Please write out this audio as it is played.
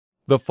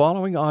The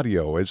following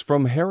audio is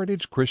from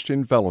Heritage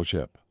Christian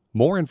Fellowship.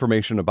 More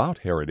information about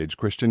Heritage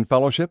Christian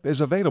Fellowship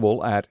is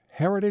available at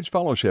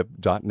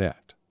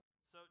heritagefellowship.net.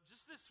 So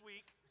just this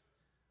week,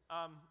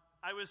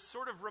 I was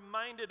sort of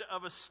reminded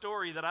of a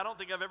story that I don't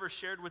think I've ever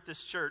shared with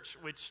this church,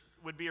 which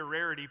would be a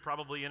rarity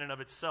probably in and of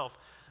itself.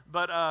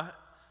 But I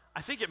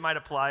think it might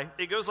apply.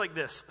 It goes like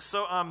this.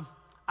 So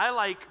I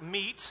like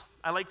meat.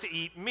 I like to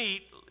eat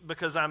meat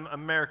because I'm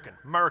American,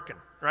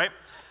 right?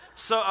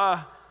 So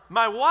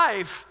my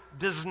wife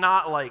does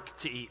not like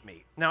to eat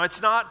meat. Now,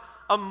 it's not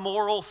a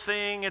moral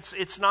thing.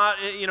 It's not,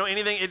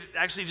 anything. It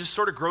actually just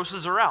sort of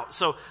grosses her out.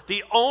 So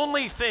the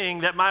only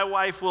thing that my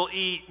wife will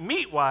eat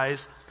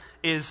meat-wise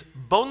is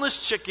boneless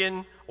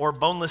chicken or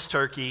boneless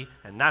turkey,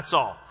 and that's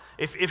all.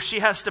 If she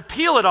has to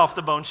peel it off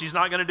the bone, she's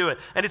not going to do it.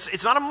 And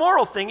it's not a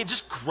moral thing. It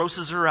just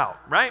grosses her out,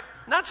 right?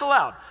 And that's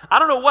allowed. I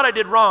don't know what I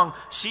did wrong.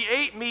 She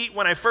ate meat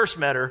when I first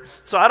met her,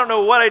 so I don't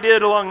know what I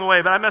did along the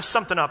way, but I messed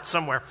something up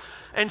somewhere.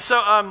 And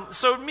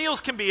so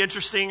meals can be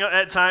interesting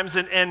at times,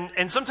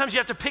 and sometimes you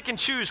have to pick and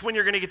choose when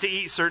you're going to get to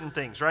eat certain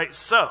things, right?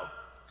 So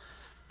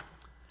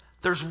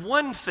there's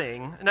one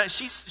thing. Now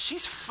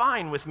she's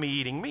fine with me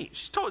eating meat.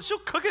 She'll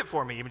cook it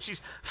for me, even.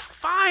 She's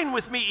fine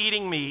with me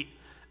eating meat,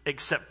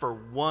 except for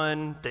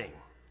one thing.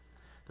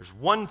 There's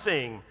one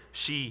thing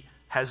she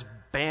has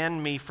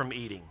banned me from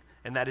eating,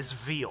 and that is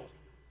veal.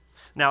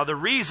 Now, the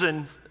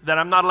reason that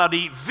I'm not allowed to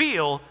eat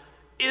veal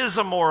is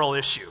a moral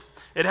issue.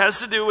 It has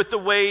to do with the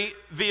way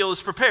veal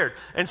is prepared.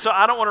 And so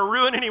I don't want to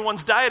ruin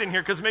anyone's diet in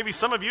here, because maybe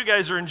some of you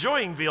guys are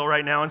enjoying veal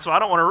right now, and so I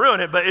don't want to ruin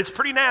it, but it's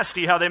pretty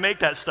nasty how they make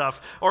that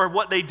stuff, or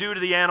what they do to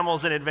the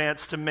animals in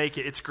advance to make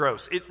it. It's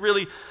gross.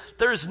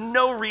 There's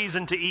no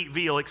reason to eat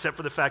veal except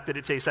for the fact that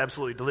it tastes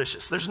absolutely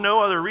delicious. There's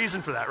no other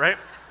reason for that, right?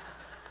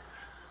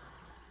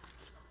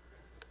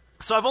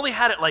 So I've only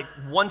had it like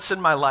once in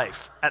my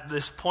life at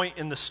this point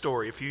in the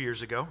story a few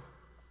years ago.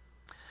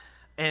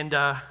 And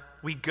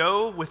we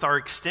go with our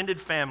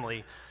extended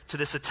family to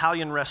this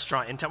Italian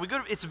restaurant in town.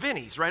 It's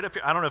Vinny's right up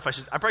here. I don't know if I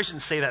probably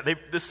shouldn't say that.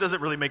 This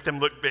doesn't really make them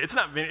look big. It's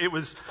not Vinny, it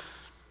was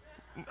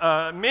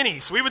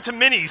Minnie's. We went to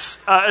Minnie's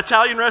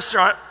Italian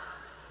restaurant.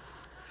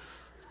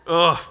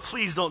 Oh,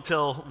 please don't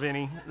tell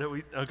Vinny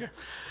that okay.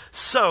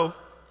 So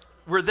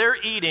we're there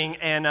eating,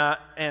 and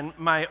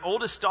my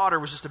oldest daughter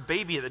was just a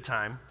baby at the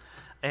time.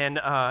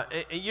 And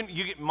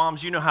you get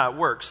moms, you know how it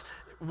works.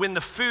 When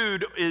the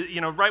food is,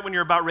 right when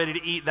you're about ready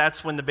to eat,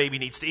 that's when the baby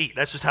needs to eat.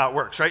 That's just how it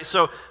works, right?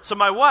 So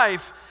my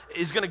wife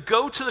is going to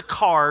go to the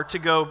car to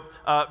go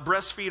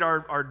breastfeed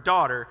our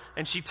daughter,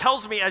 and she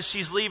tells me as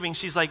she's leaving,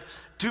 she's like,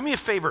 do me a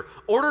favor,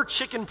 order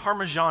chicken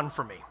parmesan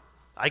for me.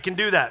 I can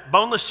do that.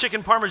 Boneless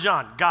chicken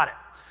parmesan. Got it.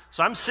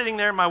 So I'm sitting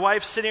there, my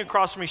wife's sitting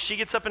across from me, she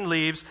gets up and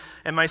leaves,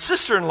 and my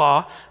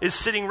sister-in-law is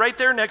sitting right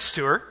there next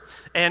to her,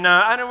 and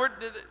I know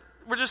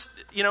we're just,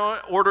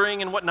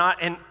 ordering and whatnot,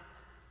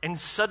 and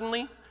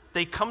suddenly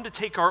they come to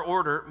take our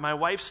order. My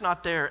wife's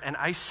not there, and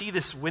I see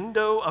this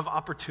window of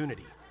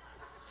opportunity.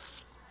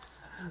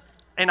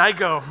 And I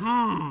go,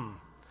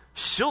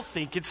 she'll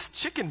think it's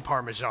chicken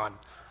parmesan.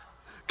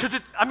 Because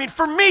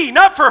for me,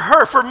 not for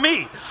her, for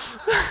me.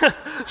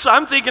 So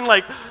I'm thinking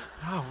like,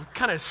 oh, what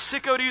kind of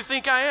sicko do you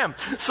think I am?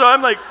 So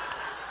I'm like,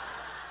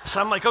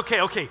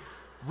 okay,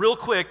 real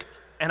quick.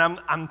 And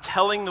I'm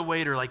telling the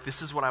waiter, like,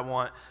 this is what I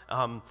want.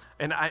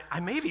 And I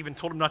may have even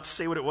told him not to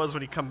say what it was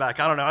when he come back.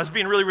 I don't know. I was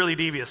being really, really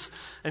devious.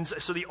 And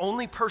so the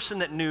only person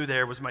that knew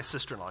there was my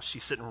sister-in-law.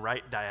 She's sitting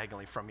right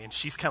diagonally from me. And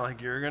she's kind of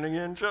like, you're going to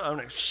get in trouble. I'm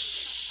like,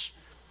 shh.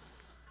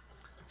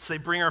 So they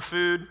bring our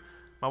food.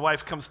 My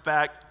wife comes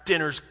back.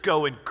 Dinner's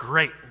going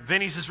great.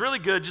 Vinny's is really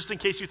good, just in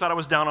case you thought I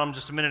was down on him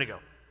just a minute ago.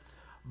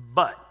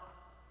 But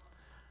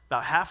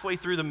about halfway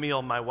through the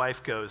meal, my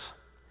wife goes,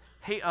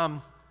 hey,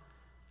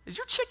 is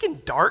your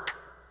chicken dark?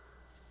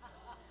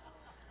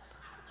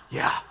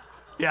 Yeah.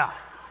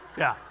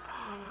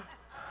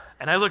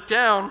 And I look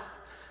down,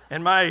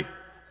 and my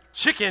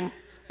chicken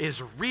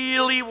is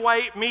really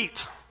white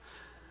meat.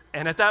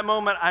 And at that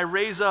moment, I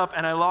raise up,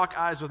 and I lock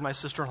eyes with my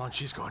sister-in-law, and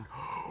she's going,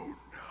 oh,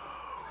 no.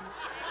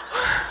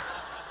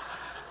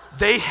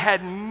 They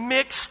had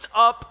mixed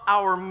up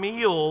our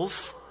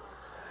meals,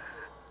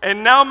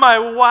 and now my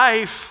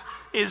wife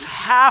is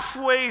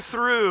halfway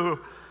through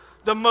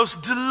the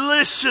most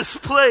delicious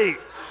plate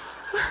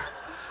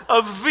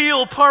of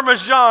veal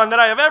parmesan that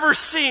I have ever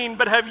seen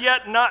but have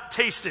yet not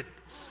tasted.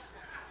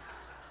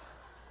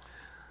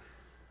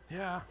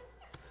 Yeah.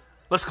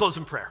 Let's close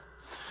in prayer.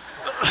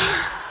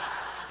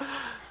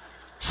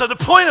 So the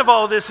point of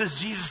all this is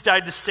Jesus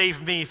died to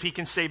save me. If he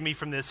can save me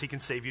from this, he can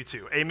save you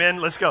too. Amen?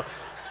 Let's go.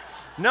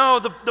 No,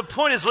 the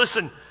point is,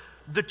 listen,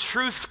 the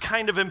truth's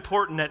kind of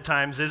important at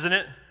times, isn't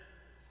it?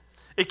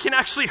 It can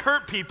actually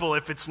hurt people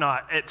if it's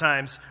not at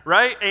times,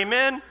 right?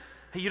 Amen?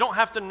 Hey, you don't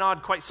have to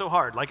nod quite so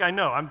hard. Like, I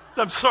know.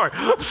 I'm sorry.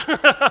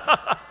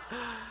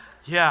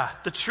 Yeah,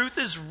 the truth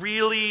is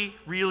really,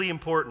 really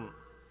important.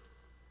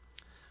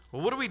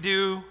 Well, what do we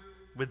do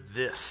with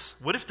this?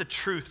 What if the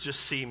truth just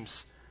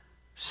seems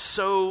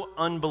so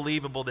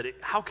unbelievable that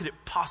how could it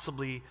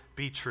possibly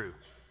be true?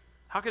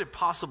 How could it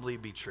possibly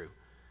be true?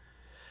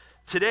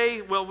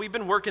 Today, well, we've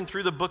been working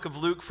through the book of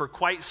Luke for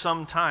quite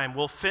some time.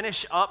 We'll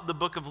finish up the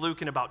book of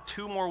Luke in about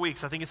 2 more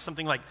weeks. I think it's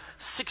something like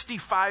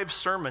 65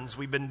 sermons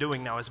we've been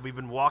doing now as we've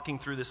been walking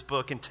through this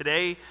book. And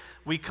today,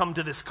 we come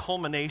to this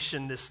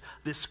culmination,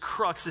 this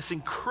crux, this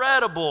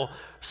incredible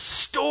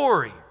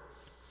story.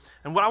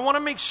 And what I want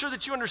to make sure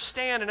that you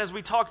understand, and as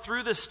we talk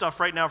through this stuff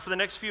right now for the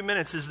next few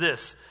minutes, is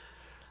this.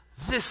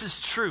 This is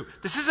true.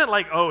 This isn't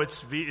like, oh,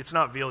 it's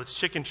not veal, it's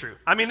chicken true.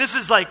 I mean, this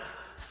is like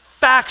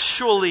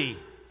factually,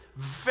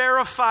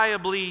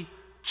 verifiably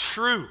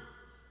true.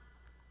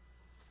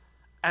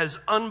 As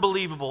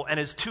unbelievable and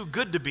as too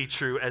good to be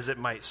true as it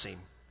might seem.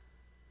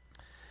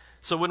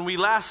 So when we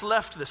last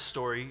left this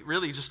story,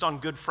 really just on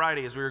Good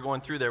Friday as we were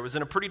going through there, it was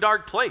in a pretty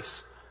dark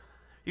place.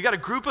 You got a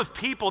group of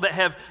people that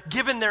have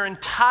given their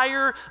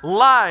entire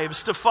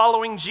lives to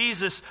following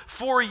Jesus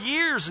for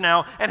years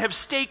now and have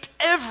staked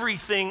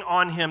everything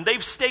on him.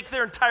 They've staked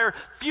their entire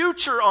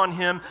future on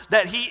him,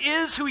 that he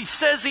is who he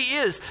says he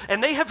is.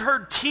 And they have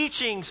heard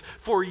teachings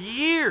for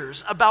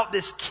years about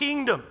this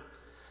kingdom,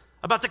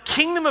 about the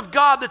kingdom of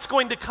God that's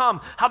going to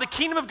come, how the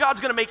kingdom of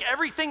God's going to make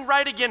everything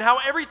right again, how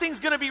everything's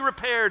going to be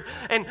repaired.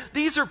 And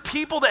these are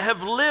people that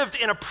have lived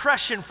in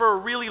oppression for a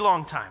really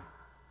long time.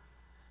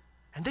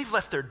 And they've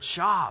left their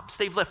jobs,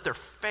 they've left their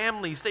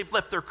families, they've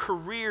left their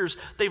careers,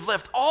 they've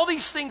left all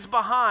these things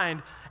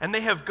behind, and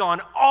they have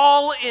gone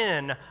all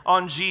in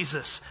on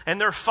Jesus, and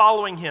they're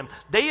following him.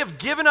 They have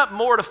given up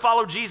more to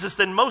follow Jesus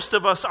than most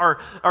of us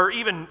can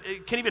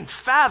even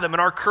fathom in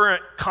our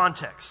current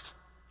context.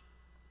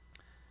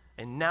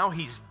 And now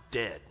he's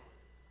dead.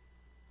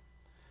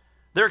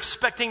 They're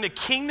expecting the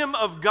kingdom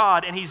of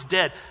God, and he's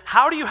dead.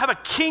 How do you have a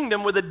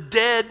kingdom with a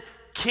dead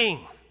king?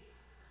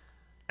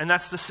 And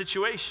that's the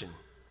situation.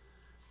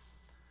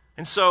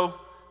 And so,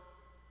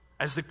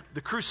 as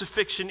the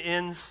crucifixion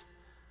ends,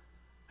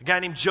 a guy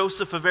named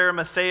Joseph of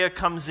Arimathea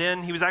comes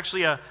in. He was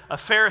actually a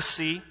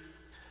Pharisee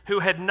who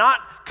had not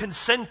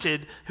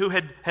consented, who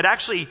had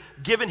actually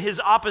given his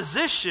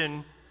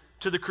opposition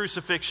to the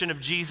crucifixion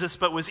of Jesus,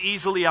 but was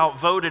easily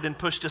outvoted and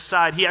pushed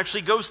aside. He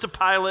actually goes to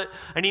Pilate,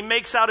 and he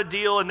makes out a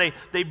deal, and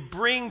they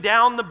bring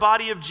down the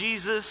body of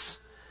Jesus.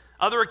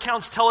 Other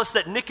accounts tell us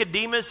that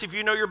Nicodemus, if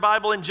you know your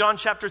Bible, in John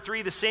chapter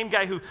 3, the same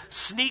guy who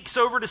sneaks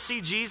over to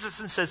see Jesus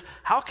and says,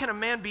 how can a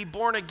man be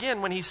born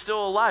again when he's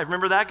still alive?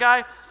 Remember that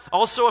guy?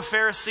 Also a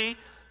Pharisee,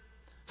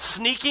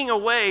 sneaking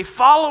away,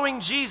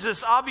 following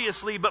Jesus,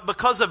 obviously, but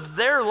because of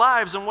their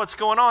lives and what's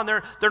going on,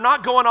 they're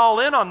not going all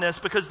in on this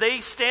because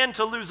they stand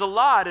to lose a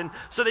lot. And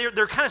so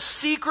they're kind of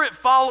secret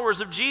followers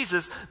of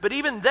Jesus, but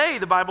even they,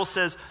 the Bible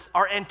says,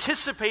 are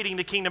anticipating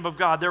the kingdom of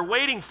God. They're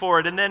waiting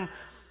for it. And then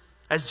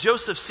as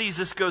Joseph sees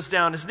this goes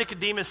down, as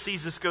Nicodemus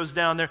sees this goes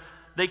down,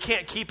 they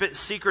can't keep it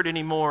secret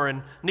anymore.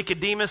 And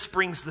Nicodemus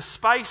brings the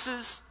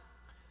spices.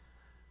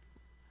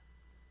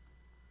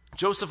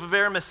 Joseph of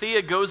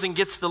Arimathea goes and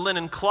gets the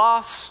linen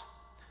cloths.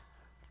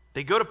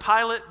 They go to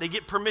Pilate. They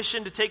get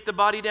permission to take the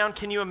body down.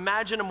 Can you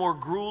imagine a more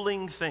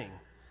grueling thing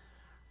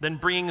than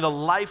bringing the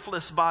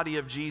lifeless body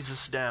of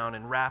Jesus down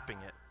and wrapping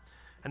it?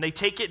 And they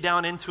take it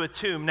down into a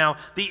tomb. Now,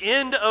 the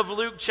end of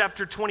Luke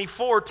chapter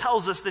 24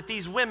 tells us that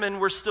these women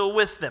were still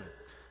with them.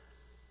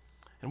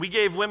 And we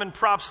gave women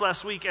props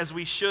last week, as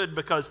we should,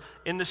 because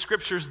in the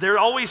scriptures, there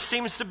always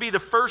seems to be the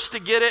first to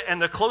get it and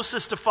the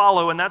closest to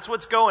follow, and that's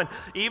what's going.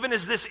 Even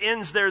as this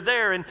ends, they're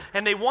there, and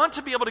they want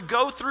to be able to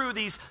go through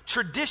these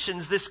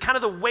traditions, this kind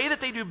of the way that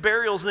they do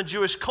burials in the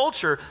Jewish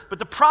culture, but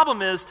the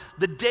problem is,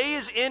 the day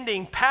is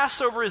ending,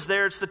 Passover is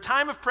there, it's the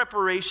time of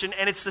preparation,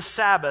 and it's the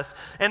Sabbath,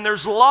 and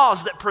there's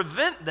laws that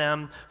prevent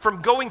them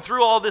from going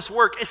through all this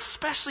work,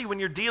 especially when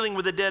you're dealing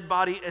with a dead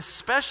body,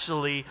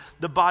 especially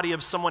the body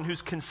of someone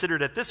who's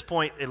considered at this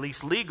point, at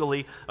least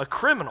legally, a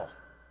criminal.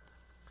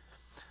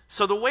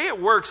 So the way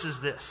it works is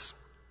this.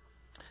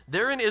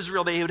 There in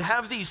Israel, they would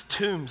have these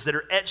tombs that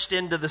are etched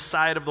into the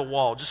side of the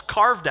wall, just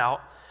carved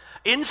out.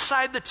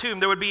 Inside the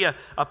tomb, there would be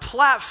a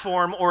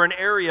platform or an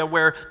area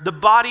where the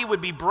body would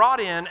be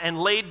brought in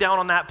and laid down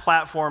on that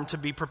platform to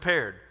be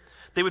prepared.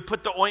 They would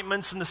put the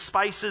ointments and the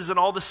spices and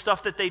all the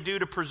stuff that they do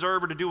to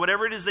preserve or to do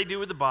whatever it is they do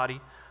with the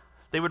body.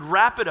 They would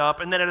wrap it up,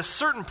 and then at a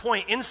certain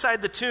point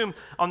inside the tomb,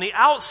 on the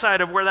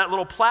outside of where that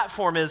little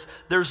platform is,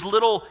 there's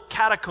little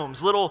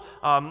catacombs,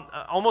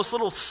 almost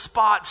little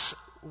spots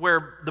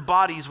where the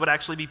bodies would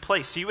actually be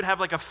placed. So you would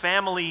have like a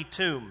family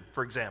tomb,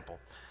 for example.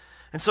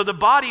 And so the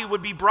body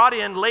would be brought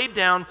in, laid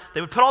down,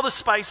 they would put all the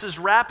spices,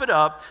 wrap it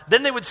up,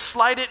 then they would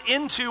slide it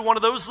into one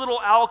of those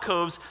little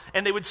alcoves,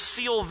 and they would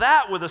seal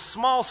that with a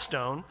small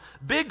stone.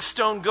 Big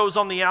stone goes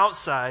on the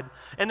outside,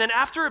 and then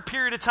after a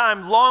period of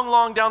time,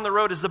 long down the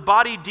road, as the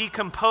body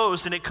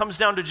decomposed and it comes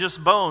down to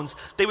just bones,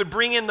 they would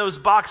bring in those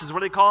boxes, what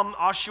do they call them,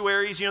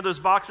 ossuaries, you know, those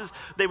boxes?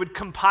 They would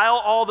compile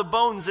all the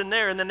bones in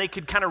there, and then they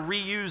could kind of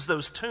reuse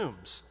those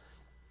tombs.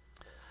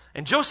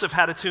 And Joseph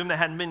had a tomb that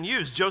hadn't been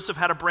used. Joseph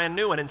had a brand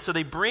new one. And so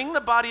they bring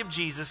the body of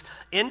Jesus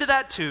into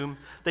that tomb.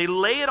 They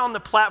lay it on the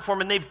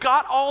platform, and they've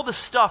got all the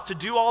stuff to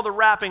do all the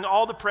wrapping,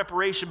 all the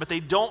preparation, but they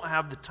don't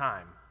have the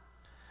time.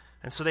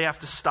 And so they have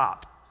to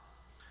stop.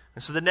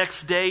 And so the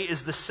next day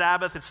is the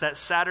Sabbath. It's that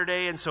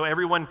Saturday, and so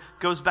everyone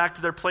goes back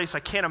to their place. I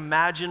can't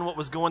imagine what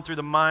was going through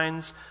the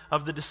minds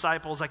of the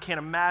disciples. I can't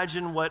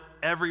imagine what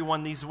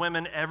these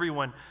women,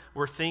 everyone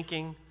were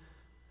thinking.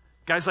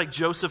 Guys like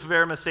Joseph of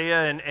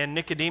Arimathea and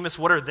Nicodemus,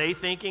 what are they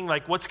thinking?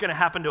 Like, what's going to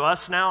happen to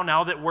us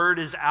now that word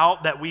is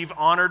out that we've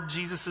honored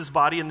Jesus'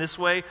 body in this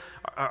way?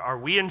 Are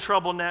we in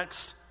trouble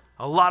next?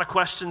 A lot of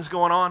questions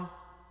going on.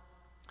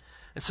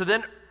 And so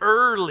then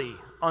early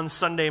on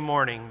Sunday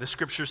morning, the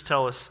scriptures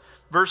tell us,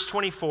 verse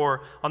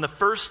 24, on the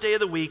first day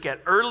of the week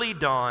at early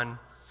dawn,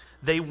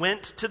 they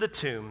went to the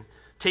tomb,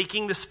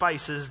 taking the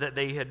spices that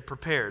they had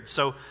prepared.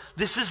 So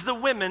this is the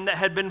women that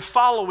had been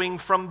following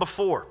from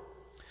before.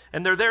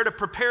 And they're there to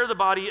prepare the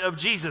body of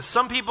Jesus.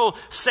 Some people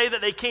say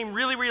that they came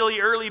really, really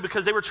early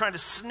because they were trying to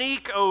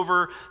sneak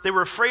over. They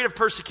were afraid of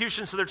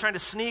persecution, so they're trying to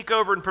sneak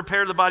over and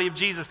prepare the body of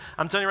Jesus.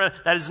 I'm telling you right now,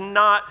 that is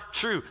not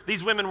true.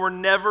 These women were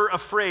never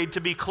afraid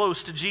to be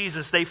close to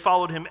Jesus. They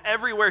followed him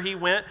everywhere he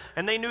went,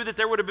 and they knew that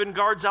there would have been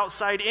guards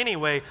outside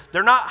anyway.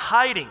 They're not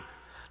hiding.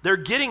 They're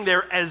getting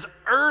there as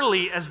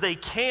early as they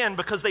can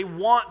because they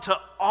want to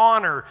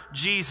honor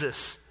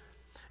Jesus.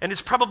 And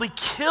it's probably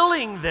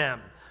killing them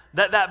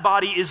that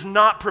body is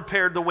not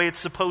prepared the way it's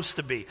supposed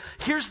to be.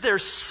 Here's their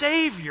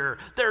Savior,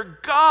 their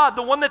God,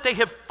 the one that they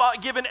have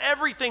given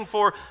everything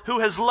for, who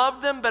has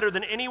loved them better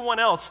than anyone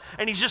else,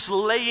 and he's just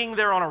laying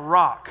there on a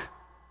rock.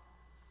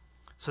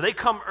 So they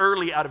come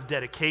early out of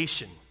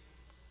dedication.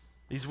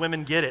 These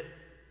women get it.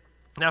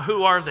 Now,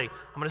 who are they?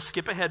 I'm going to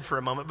skip ahead for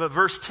a moment, but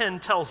verse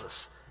 10 tells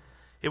us.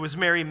 It was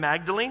Mary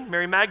Magdalene.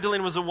 Mary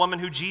Magdalene was a woman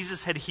who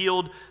Jesus had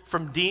healed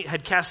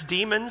had cast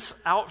demons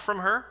out from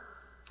her.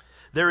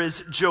 There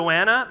is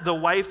Joanna, the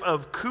wife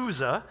of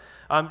Chuza.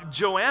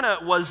 Joanna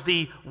was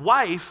the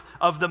wife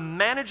of the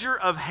manager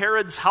of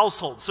Herod's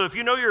household. So if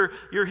you know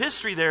your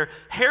history there,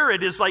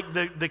 Herod is like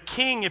the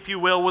king, if you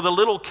will, with a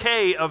little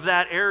k of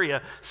that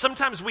area.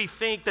 Sometimes we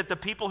think that the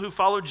people who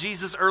followed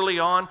Jesus early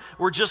on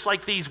were just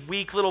like these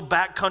weak little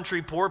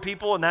backcountry poor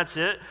people, and that's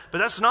it. But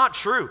that's not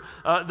true.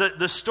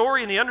 The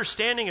story and the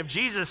understanding of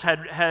Jesus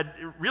had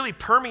really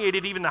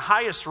permeated even the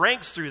highest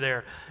ranks through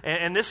there.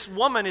 And this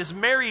woman is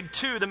married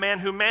to the man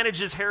who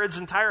manages Herod's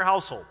entire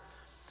household.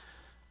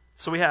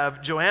 So we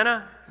have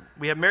Joanna,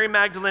 we have Mary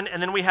Magdalene,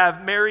 and then we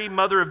have Mary,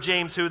 mother of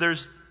James, who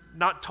there's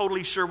not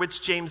totally sure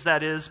which James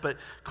that is, but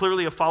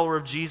clearly a follower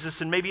of Jesus,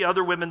 and maybe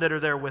other women that are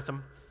there with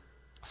him.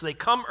 So they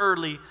come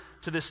early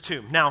to this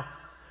tomb. Now,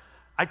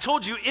 I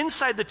told you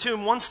inside the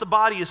tomb, once the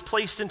body is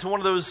placed into one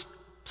of those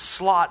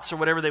slots or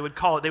whatever they would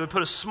call it, they would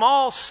put a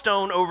small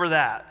stone over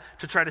that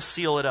to try to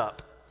seal it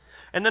up.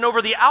 And then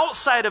over the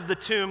outside of the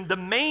tomb, the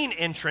main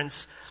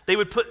entrance, they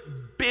would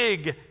put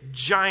big,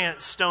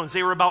 giant stones.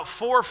 They were about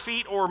 4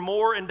 feet or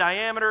more in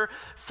diameter,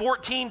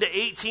 14 to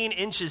 18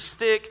 inches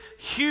thick,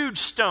 huge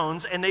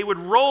stones, and they would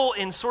roll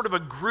in sort of a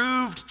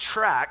grooved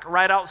track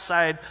right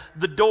outside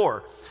the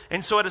door.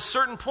 And so at a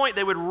certain point,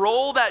 they would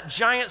roll that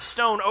giant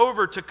stone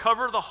over to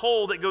cover the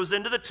hole that goes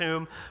into the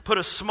tomb, put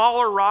a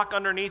smaller rock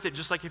underneath it,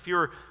 just like if you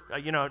were,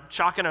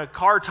 chalking a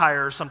car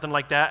tire or something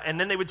like that, and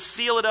then they would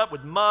seal it up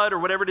with mud or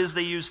whatever it is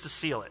they use to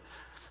seal it.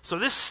 So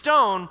this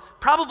stone,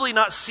 probably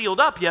not sealed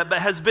up yet, but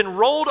has been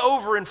rolled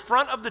over in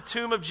front of the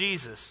tomb of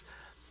Jesus.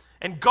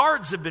 And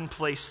guards have been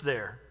placed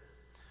there.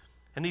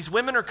 And these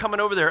women are coming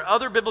over there.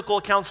 Other biblical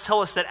accounts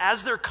tell us that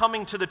as they're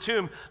coming to the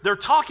tomb, they're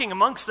talking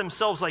amongst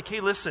themselves like,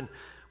 hey, listen,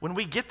 when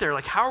we get there,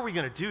 like, how are we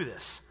going to do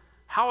this?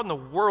 How in the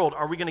world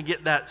are we going to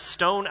get that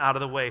stone out of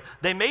the way?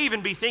 They may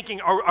even be thinking,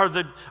 are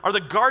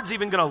the guards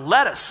even going to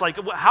let us? Like,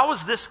 how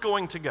is this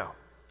going to go?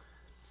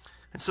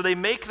 And so they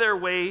make their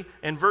way,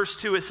 in verse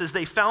 2 it says,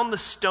 they found the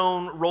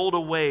stone rolled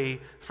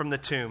away from the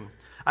tomb.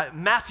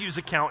 Matthew's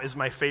account is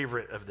my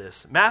favorite of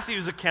this.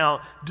 Matthew's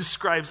account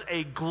describes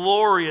a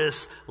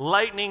glorious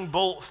lightning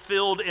bolt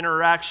filled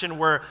interaction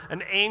where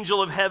an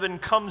angel of heaven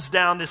comes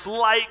down, this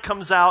light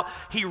comes out,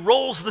 he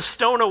rolls the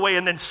stone away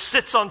and then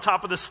sits on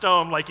top of the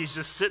stone like he's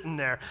just sitting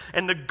there.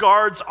 And the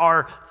guards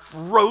are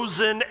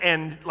frozen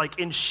and like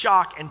in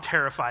shock and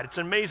terrified. It's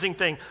an amazing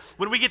thing.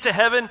 When we get to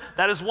heaven,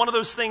 that is one of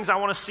those things I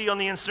want to see on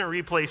the instant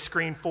replay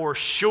screen for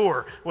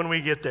sure when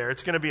we get there.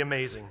 It's going to be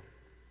amazing.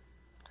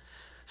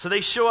 So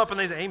they show up and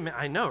they say, amen.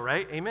 I know,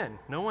 right? Amen.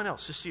 No one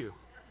else, just you.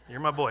 You're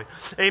my boy.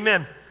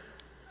 Amen.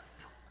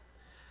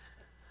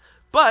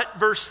 But,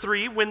 verse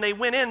 3, when they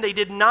went in, they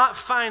did not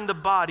find the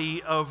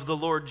body of the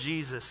Lord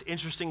Jesus.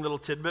 Interesting little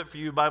tidbit for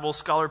you Bible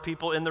scholar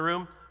people in the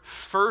room.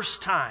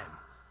 First time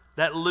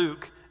that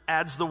Luke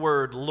adds the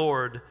word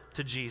Lord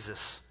to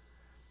Jesus.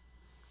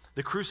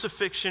 The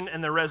crucifixion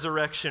and the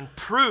resurrection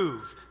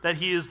prove that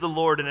he is the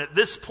Lord. And at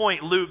this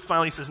point, Luke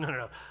finally says,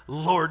 no,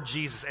 Lord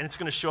Jesus. And it's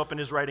going to show up in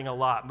his writing a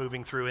lot,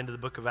 moving through into the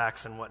book of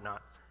Acts and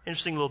whatnot.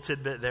 Interesting little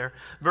tidbit there.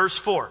 Verse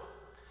 4.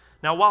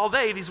 Now,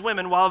 these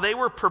women, while they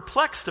were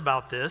perplexed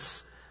about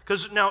this,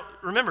 because now,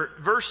 remember,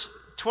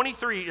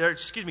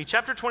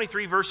 chapter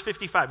 23, verse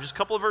 55, just a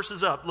couple of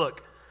verses up,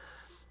 look.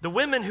 The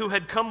women who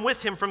had come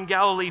with him from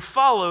Galilee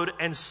followed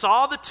and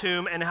saw the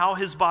tomb and how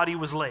his body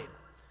was laid.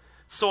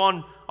 So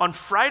on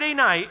Friday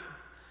night,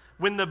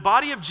 when the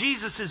body of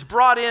Jesus is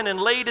brought in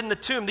and laid in the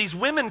tomb, these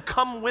women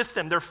come with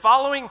them. They're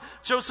following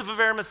Joseph of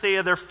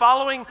Arimathea. They're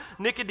following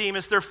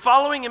Nicodemus. They're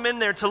following him in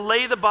there to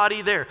lay the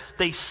body there.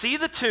 They see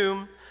the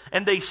tomb,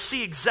 and they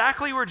see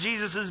exactly where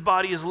Jesus'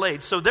 body is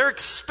laid. So they're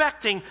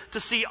expecting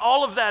to see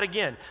all of that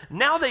again.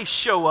 Now they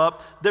show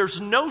up, there's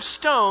no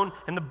stone,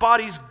 and the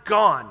body's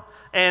gone.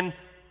 And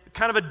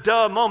kind of a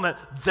duh moment,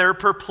 they're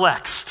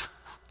perplexed.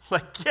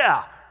 Like,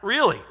 yeah,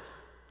 really?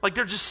 Like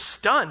they're just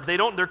stunned.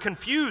 They're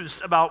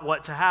confused about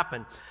what to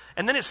happen.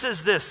 And then it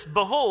says this,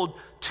 behold,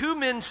 2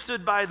 men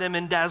stood by them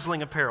in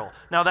dazzling apparel.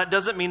 Now that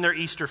doesn't mean they're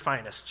Easter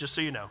finest, just so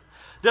you know.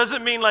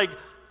 Doesn't mean like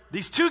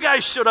these 2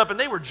 guys showed up and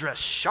they were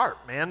dressed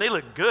sharp, man. They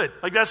look good.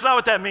 Like that's not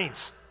what that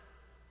means.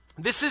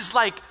 This is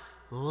like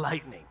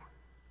lightning.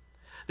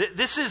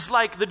 This is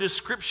like the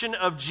description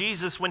of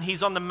Jesus when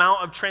he's on the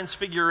Mount of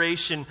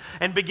Transfiguration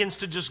and begins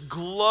to just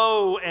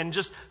glow and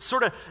just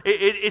sort of,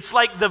 it's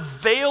like the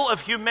veil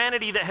of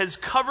humanity that has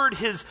covered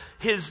his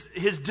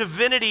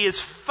divinity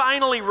is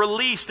finally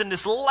released, and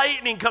this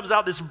lightning comes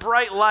out, this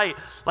bright light.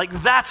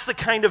 Like that's the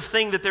kind of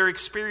thing that they're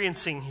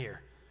experiencing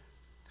here.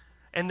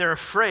 And they're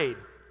afraid,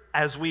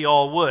 as we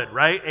all would,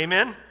 right?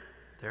 Amen?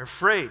 They're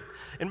afraid.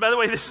 And by the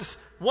way, this is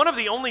one of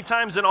the only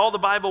times in all the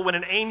Bible when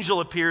an angel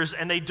appears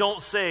and they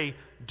don't say,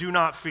 do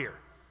not fear.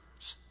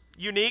 Just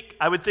unique.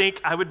 I would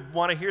think I would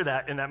want to hear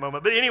that in that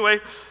moment. But anyway,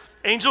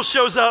 angel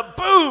shows up,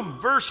 boom,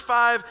 verse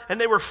 5, and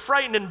they were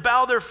frightened and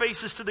bowed their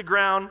faces to the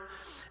ground.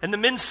 And the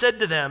men said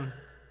to them,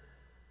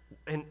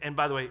 and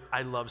by the way,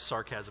 I love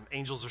sarcasm.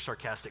 Angels are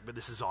sarcastic, but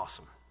this is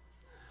awesome.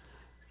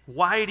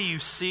 Why do you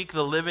seek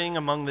the living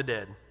among the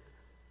dead?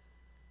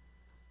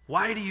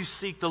 Why do you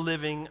seek the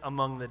living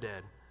among the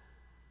dead?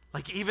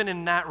 Like even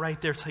in that right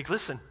there, it's like,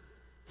 listen,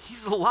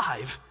 he's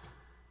alive.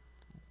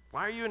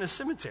 Why are you in a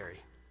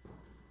cemetery?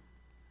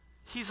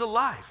 He's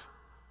alive.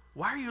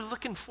 Why are you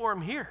looking for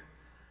him here?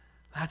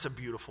 That's a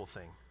beautiful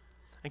thing.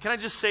 And can I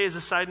just say as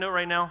a side note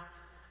right now,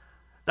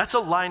 that's a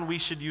line we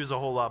should use a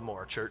whole lot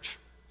more, church.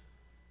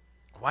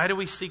 Why do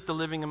we seek the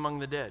living among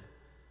the dead?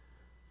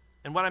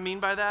 And what I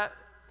mean by that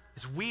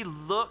is we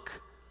look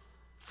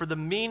for the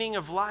meaning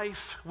of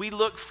life. We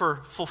look for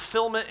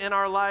fulfillment in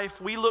our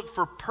life. We look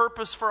for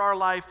purpose for our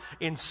life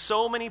in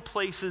so many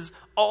places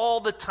all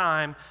the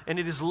time, and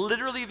it is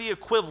literally the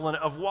equivalent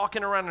of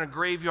walking around in a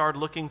graveyard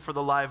looking for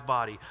the live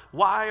body.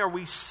 Why are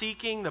we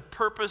seeking the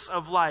purpose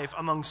of life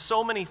among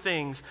so many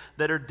things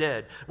that are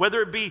dead?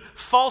 Whether it be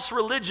false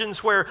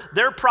religions where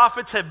their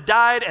prophets have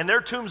died and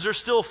their tombs are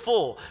still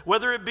full.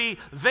 Whether it be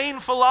vain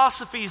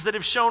philosophies that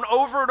have shown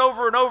over and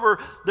over and over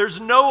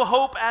there's no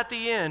hope at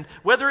the end.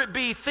 Whether it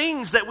be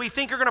things that we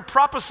think are going to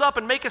prop us up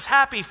and make us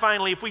happy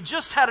finally, if we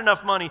just had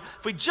enough money,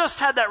 if we just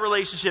had that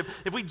relationship,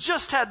 if we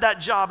just had that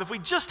job, if we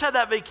just had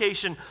that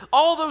vacation,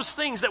 all those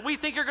things that we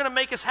think are going to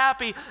make us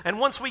happy, and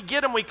once we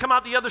get them, we come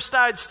out the other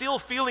side still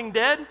feeling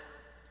dead.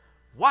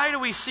 Why do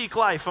we seek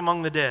life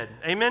among the dead?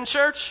 Amen,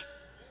 church?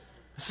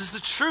 This is the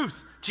truth.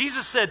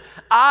 Jesus said,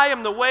 I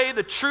am the way,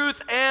 the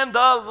truth, and the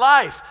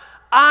life.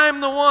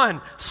 I'm the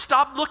one.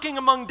 Stop looking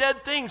among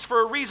dead things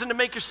for a reason to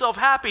make yourself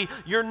happy.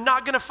 You're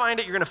not going to find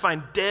it. You're going to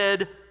find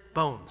dead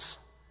bones.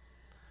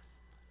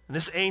 And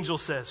this angel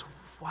says,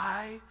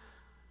 why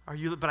are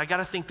you, but I got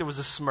to think there was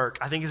a smirk.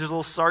 I think there's a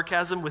little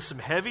sarcasm with some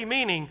heavy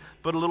meaning,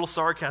 but a little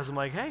sarcasm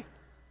like, hey,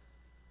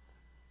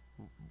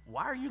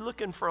 why are you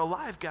looking for a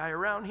live guy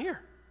around here?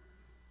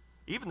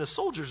 Even the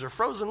soldiers are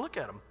frozen. Look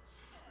at them.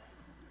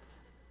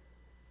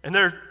 And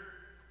they're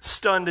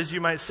stunned, as you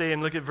might say,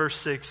 and look at verse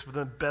 6, one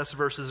of the best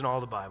verses in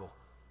all the Bible.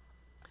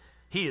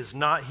 He is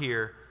not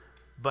here,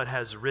 but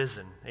has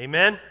risen.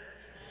 Amen?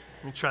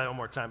 Let me try that one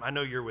more time. I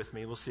know you're with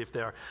me. We'll see if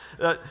they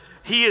are.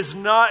 He is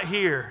not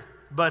here,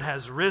 but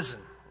has risen.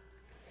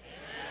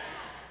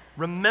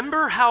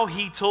 Remember how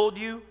he told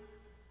you,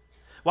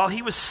 while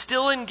he was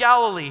still in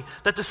Galilee,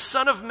 that the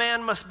Son of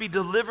Man must be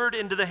delivered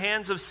into the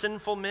hands of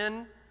sinful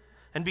men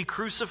and be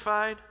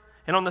crucified,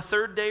 and on the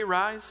third day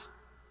rise?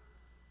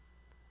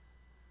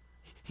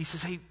 He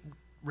says, hey,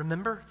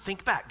 remember?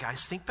 Think back,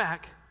 guys. Think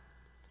back.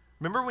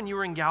 Remember when you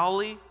were in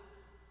Galilee?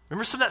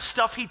 Remember some of that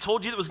stuff he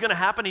told you that was going to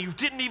happen and you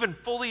didn't even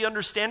fully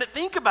understand it?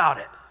 Think about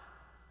it.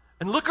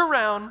 And look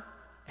around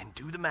and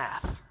do the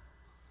math.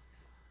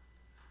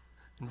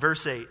 In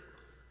verse 8,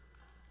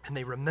 and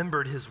they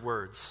remembered his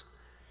words.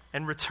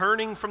 And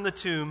returning from the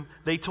tomb,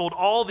 they told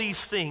all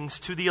these things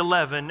to the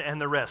 11 and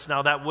the rest.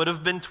 Now, that would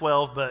have been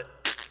 12, but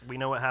we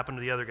know what happened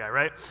to the other guy,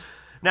 right?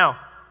 Now,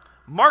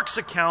 Mark's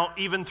account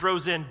even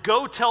throws in,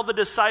 go tell the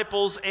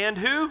disciples and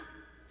who?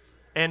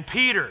 And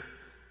Peter,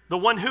 the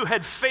one who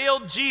had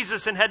failed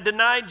Jesus and had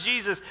denied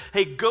Jesus.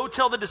 Hey, go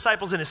tell the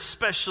disciples and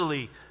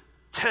especially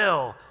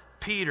tell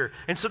Peter.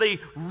 And so they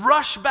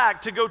rush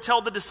back to go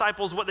tell the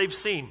disciples what they've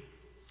seen.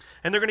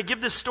 And they're going to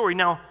give this story.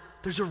 Now,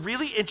 there's a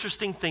really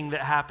interesting thing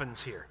that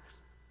happens here.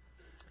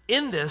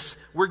 In this,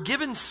 we're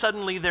given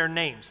suddenly their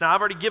names. Now, I've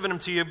already given them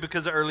to you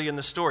because early in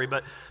the story,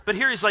 but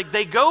here he's like,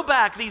 they go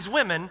back, these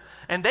women,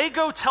 and they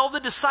go tell the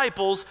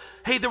disciples,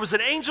 hey, there was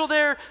an angel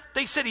there,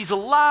 they said he's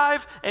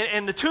alive,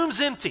 and the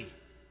tomb's empty.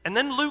 And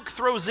then Luke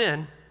throws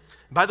in,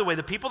 By the way,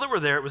 the people that were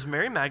there, it was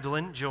Mary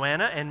Magdalene,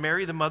 Joanna, and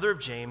Mary, the mother of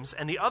James,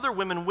 and the other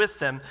women with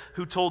them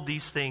who told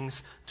these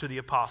things to the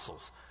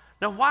apostles.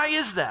 Now, why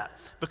is that?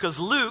 Because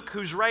Luke,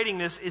 who's writing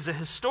this, is a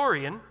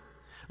historian.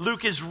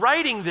 Luke is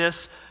writing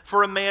this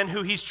for a man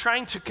who he's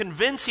trying to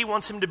convince. He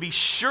wants him to be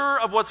sure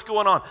of what's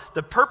going on.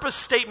 The purpose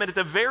statement at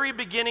the very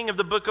beginning of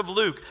the book of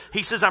Luke,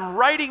 he says, I'm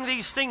writing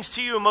these things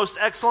to you, most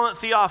excellent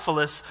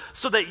Theophilus,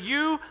 so that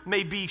you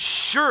may be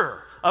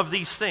sure of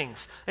these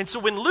things. And so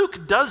when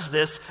Luke does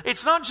this,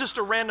 it's not just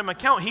a random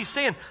account. He's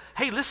saying,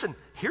 hey, listen,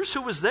 here's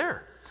who was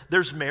there.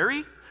 There's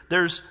Mary,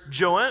 there's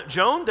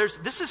Joan,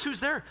 this is who's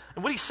there.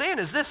 And what he's saying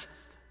is this,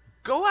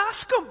 go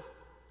ask them.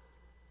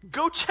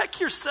 Go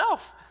check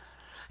yourself.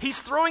 He's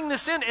throwing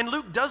this in, and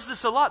Luke does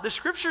this a lot. The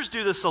scriptures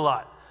do this a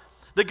lot.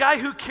 The guy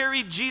who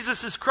carried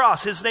Jesus'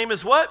 cross, his name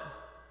is what?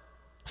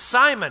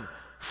 Simon.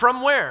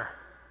 From where?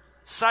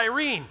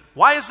 Cyrene.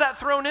 Why is that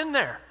thrown in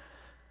there?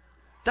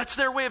 That's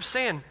their way of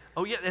saying,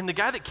 oh yeah, and the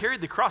guy that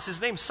carried the cross, his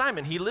name's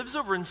Simon. He lives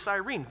over in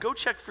Cyrene. Go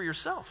check for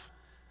yourself.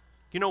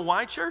 You know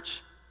why,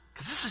 church?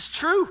 Because this is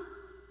true.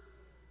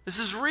 This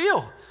is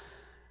real.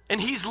 And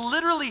he's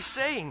literally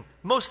saying,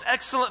 most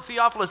excellent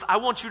Theophilus, I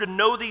want you to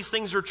know these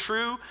things are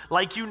true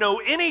like you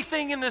know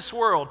anything in this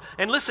world.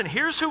 And listen,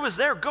 here's who was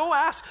there. Go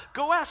ask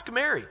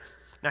Mary.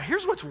 Now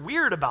here's what's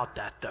weird about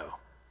that though.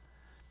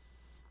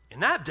 In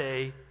that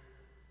day,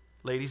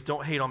 ladies,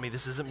 don't hate on me.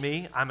 This isn't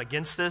me. I'm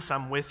against this.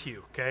 I'm with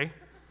you, okay?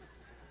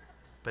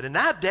 But in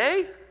that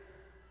day,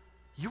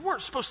 you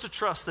weren't supposed to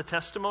trust the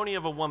testimony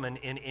of a woman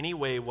in any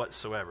way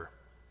whatsoever.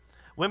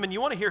 Women,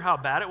 you want to hear how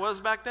bad it was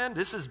back then?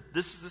 This is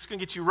going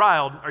to get you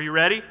riled. Are you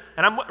ready?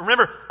 And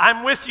remember,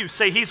 I'm with you.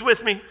 Say, he's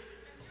with me.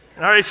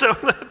 All right, so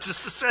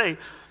just to say.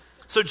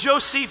 So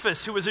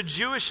Josephus, who was a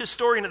Jewish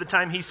historian at the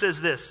time, he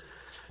says this,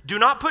 do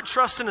not put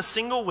trust in a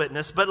single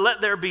witness, but let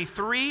there be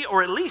 3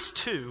 or at least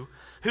 2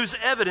 whose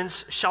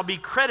evidence shall be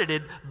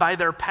credited by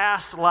their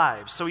past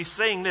lives. So he's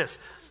saying this,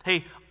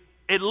 hey,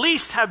 at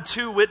least have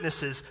 2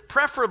 witnesses,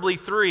 preferably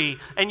 3,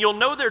 and you'll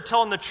know they're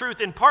telling the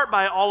truth in part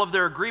by all of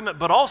their agreement,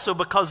 but also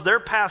because their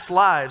past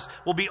lives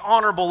will be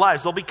honorable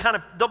lives. They'll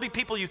be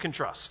people you can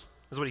trust,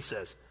 is what he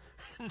says.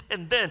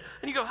 And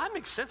you go, that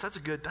makes sense. That's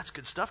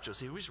good stuff,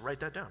 Josie. We should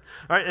write that down.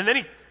 All right, and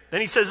then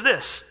he says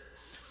this,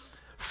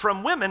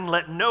 from women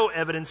let no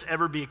evidence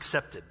ever be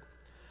accepted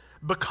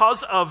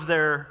because of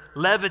their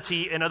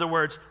levity, in other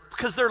words,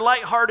 because they're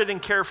lighthearted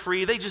and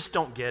carefree, they just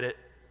don't get it.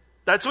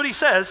 That's what he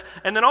says.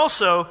 And then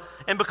also,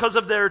 and because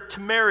of their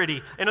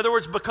temerity, in other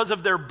words, because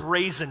of their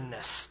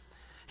brazenness.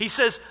 He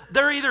says,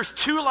 they're either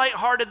too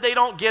lighthearted, they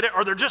don't get it,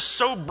 or they're just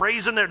so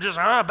brazen, they're just,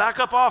 back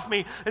up off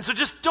me. And so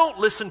just don't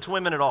listen to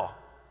women at all.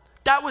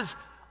 That was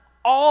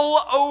all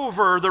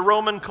over the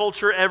Roman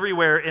culture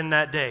everywhere in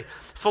that day.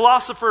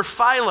 Philosopher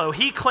Philo,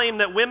 he claimed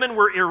that women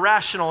were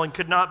irrational and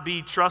could not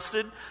be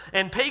trusted.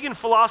 And pagan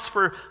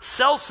philosopher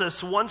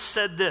Celsus once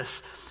said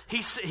this.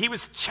 He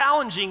was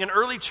challenging an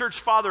early church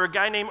father, a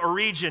guy named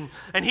Origen,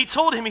 and he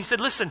told him, he said,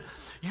 listen,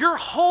 your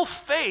whole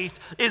faith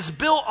is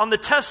built on the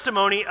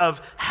testimony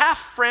of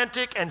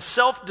half-frantic and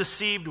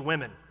self-deceived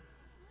women.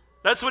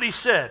 That's what he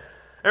said.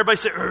 Everybody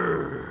said,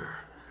 "Urgh."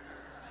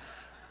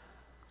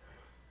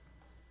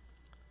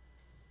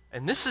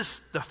 And this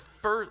is the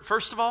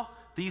first of all,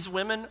 these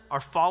women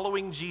are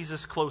following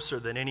Jesus closer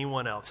than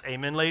anyone else.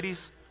 Amen,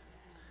 ladies?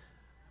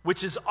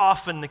 Which is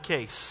often the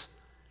case.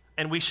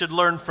 And we should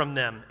learn from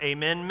them.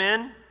 Amen,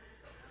 men?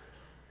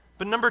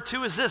 But number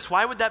 2 is this.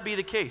 Why would that be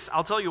the case?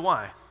 I'll tell you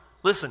why.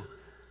 Listen,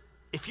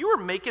 if you were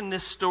making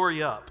this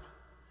story up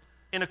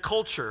in a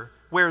culture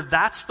where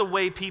that's the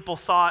way people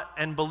thought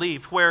and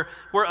believed, where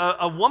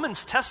a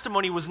woman's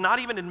testimony was not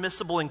even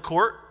admissible in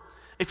court,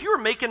 if you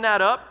were making that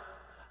up,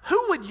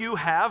 who would you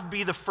have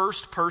be the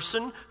first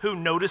person who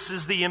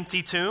notices the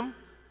empty tomb?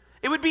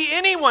 It would be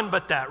anyone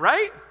but that,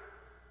 right?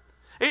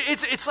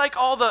 It's like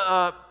all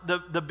the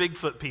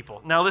Bigfoot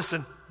people. Now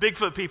listen,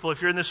 Bigfoot people,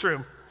 if you're in this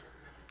room,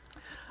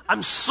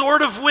 I'm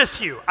sort of with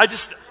you. I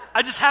just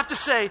have to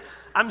say,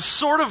 I'm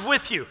sort of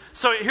with you.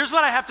 So here's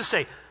what I have to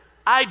say.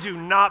 I do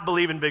not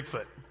believe in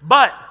Bigfoot,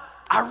 but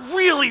I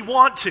really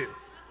want to.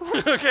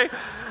 Okay?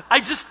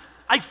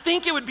 I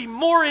think it would be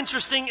more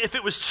interesting if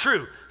it was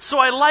true. So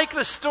I like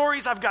the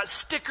stories. I've got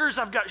stickers.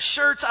 I've got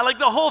shirts. I like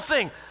the whole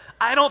thing.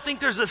 I don't think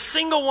there's a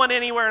single one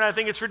anywhere, and I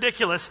think it's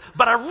ridiculous,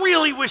 but I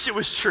really wish it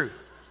was true.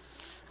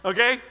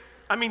 Okay?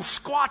 I mean,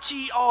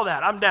 squatchy, all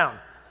that. I'm down.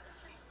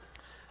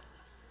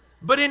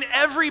 But in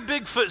every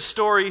Bigfoot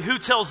story, who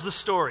tells the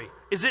story?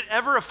 Is it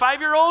ever a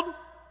 5-year-old?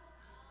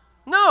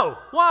 No.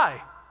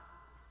 Why?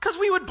 Because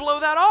we would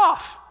blow that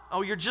off.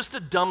 Oh, you're just a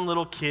dumb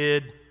little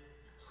kid.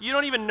 You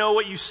don't even know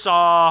what you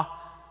saw.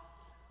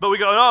 But we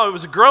go, oh, it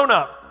was a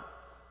grown-up.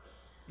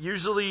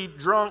 Usually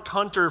drunk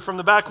hunter from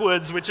the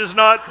backwoods, which is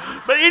not...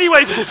 But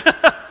anyways...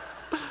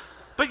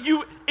 But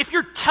if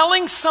you're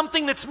telling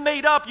something that's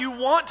made up, you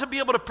want to be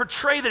able to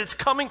portray that it's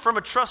coming from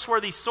a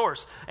trustworthy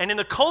source. And in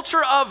the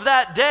culture of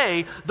that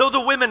day, though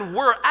the women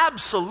were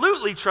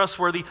absolutely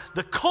trustworthy,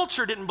 the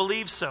culture didn't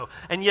believe so.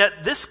 And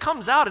yet this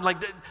comes out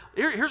and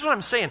here's what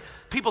I'm saying.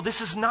 People,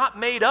 this is not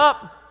made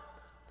up.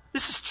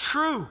 This is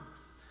true.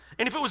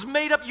 And if it was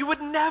made up, you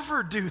would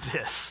never do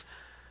this.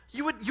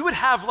 You would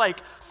have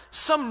like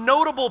some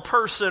notable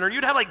person, or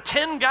you'd have like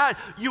 10 guys.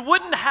 You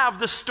wouldn't have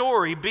the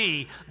story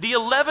be the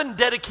 11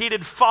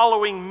 dedicated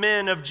following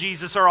men of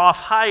Jesus are off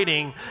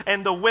hiding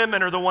and the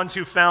women are the ones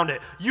who found it.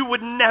 You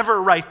would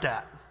never write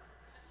that.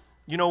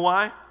 You know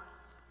why?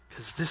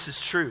 Because this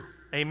is true.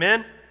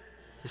 Amen?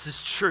 This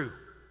is true.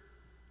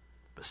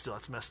 But still,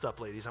 that's messed up,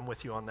 ladies. I'm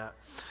with you on that.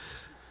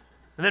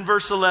 And then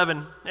verse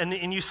 11,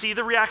 and you see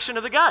the reaction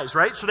of the guys,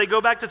 right? So they go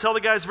back to tell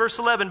the guys, verse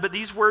 11, but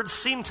these words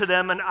seemed to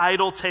them an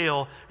idle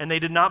tale, and they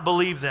did not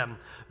believe them.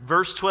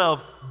 Verse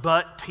 12,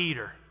 but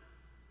Peter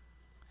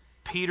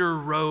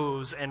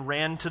rose and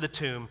ran to the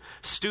tomb,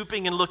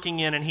 stooping and looking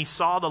in, and he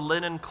saw the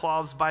linen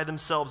cloths by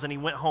themselves, and he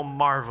went home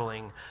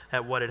marveling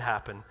at what had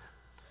happened.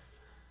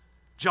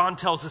 John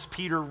tells us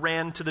Peter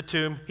ran to the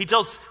tomb. He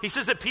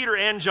says that Peter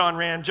and John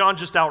ran. John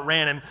just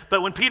outran him.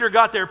 But when Peter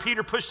got there,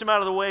 Peter pushed him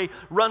out of the way,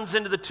 runs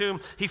into the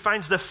tomb. He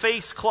finds the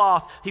face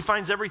cloth. He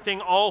finds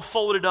everything all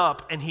folded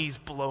up, and he's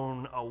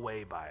blown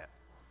away by it.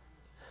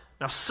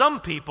 Now, some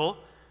people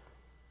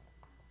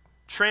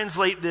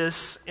translate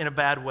this in a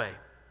bad way.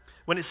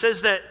 When it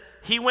says that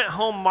he went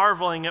home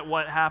marveling at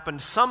what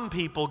happened, some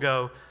people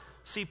go,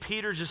 see,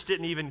 Peter just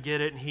didn't even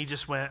get it, and he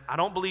just went, I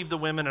don't believe the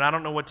women, and I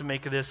don't know what to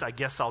make of this. I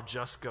guess I'll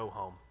just go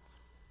home.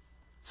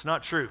 It's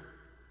not true.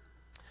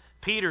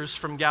 Peter's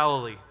from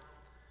Galilee.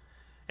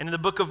 And in the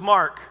book of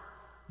Mark,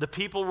 the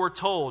people were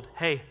told,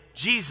 hey,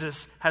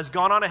 Jesus has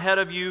gone on ahead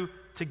of you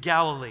to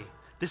Galilee.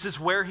 This is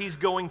where he's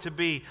going to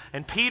be.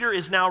 And Peter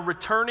is now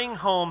returning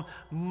home,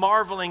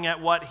 marveling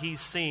at what he's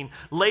seen.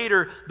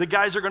 Later, the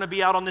guys are going to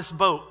be out on this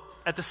boat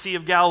at the Sea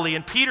of Galilee.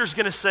 And Peter's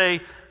going to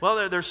say,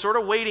 well, they're sort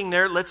of waiting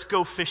there. Let's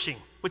go fishing,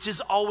 which is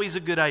always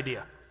a good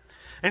idea.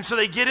 And so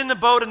they get in the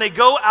boat and they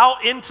go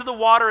out into the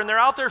water and they're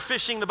out there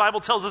fishing. The Bible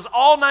tells us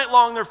all night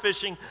long they're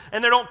fishing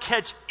and they don't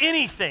catch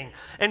anything.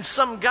 And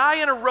some guy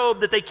in a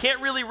robe that they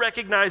can't really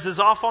recognize is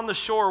off on the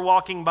shore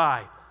walking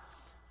by.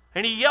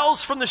 And he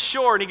yells from the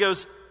shore and he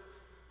goes,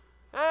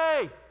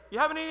 hey, you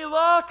having any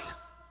luck?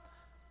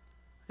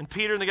 And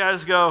Peter and the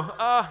guys go,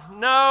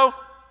 no,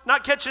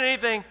 not catching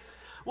anything.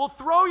 Well,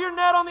 throw your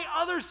net on the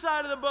other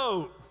side of the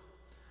boat.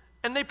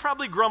 And they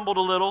probably grumbled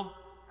a little.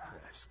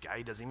 This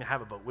guy doesn't even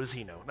have a boat. What does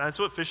he know? That's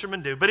what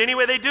fishermen do. But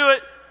anyway, they do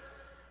it.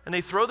 And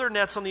they throw their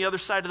nets on the other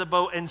side of the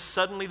boat, and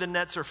suddenly the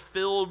nets are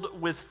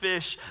filled with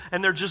fish,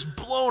 and they're just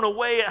blown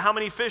away at how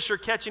many fish are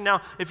catching.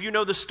 Now, if you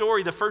know the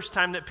story, the first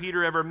time that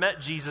Peter ever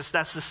met Jesus,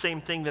 that's the same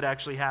thing that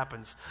actually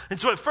happens. And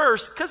so at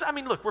first, because,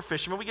 look, we're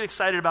fishermen. We get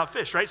excited about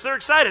fish, right? So they're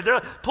excited.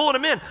 They're pulling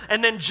them in.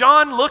 And then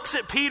John looks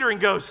at Peter and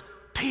goes,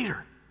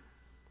 Peter,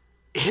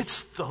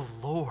 it's the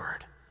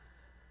Lord.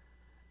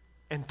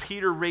 And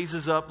Peter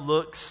raises up,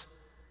 looks,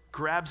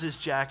 grabs his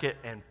jacket,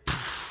 and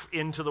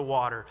into the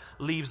water,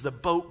 leaves the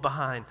boat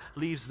behind,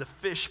 leaves the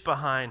fish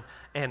behind,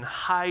 and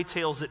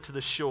hightails it to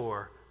the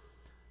shore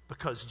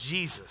because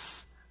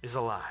Jesus is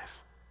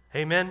alive.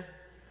 Amen?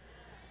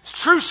 It's a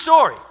true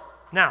story.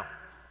 Now,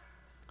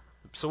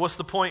 so what's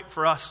the point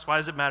for us? Why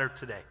does it matter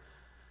today?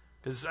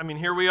 Because,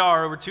 here we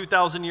are over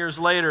 2,000 years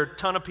later, a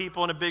ton of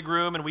people in a big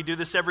room, and we do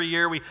this every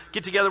year. We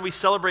get together, we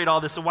celebrate all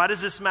this. So why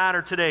does this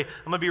matter today?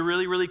 I'm going to be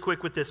really, really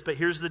quick with this, but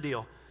here's the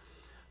deal.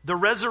 The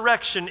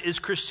resurrection is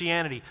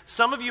Christianity.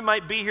 Some of you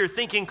might be here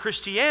thinking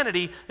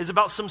Christianity is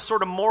about some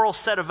sort of moral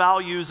set of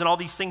values and all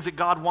these things that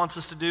God wants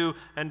us to do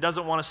and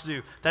doesn't want us to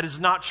do. That is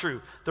not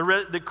true.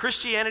 The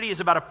Christianity is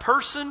about a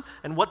person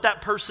and what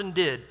that person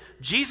did.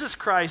 Jesus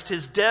Christ,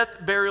 his death,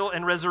 burial,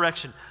 and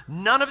resurrection.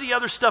 None of the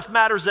other stuff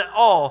matters at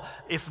all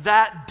if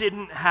that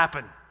didn't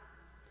happen.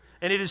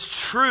 And it is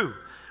true.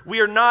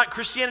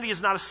 Christianity is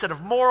not a set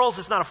of morals.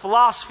 It's not a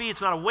philosophy.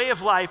 It's not a way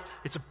of life.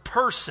 It's a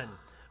person.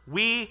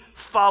 We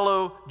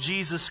follow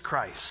Jesus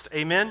Christ.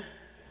 Amen?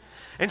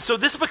 And so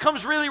this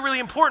becomes really, really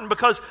important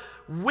because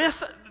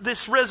with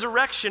this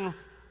resurrection,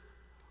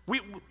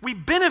 we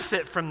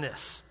benefit from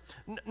this.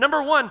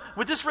 Number one,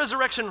 with this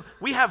resurrection,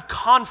 we have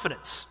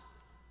confidence.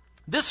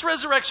 This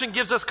resurrection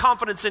gives us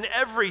confidence in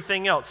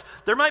everything else.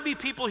 There might be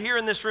people here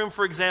in this room,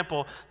 for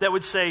example, that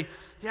would say,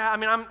 yeah,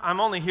 I'm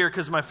only here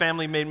because my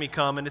family made me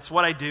come and it's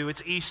what I do,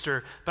 it's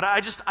Easter, but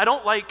I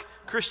don't like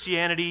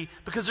Christianity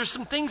because there's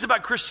some things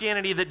about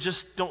Christianity that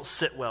just don't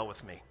sit well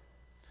with me.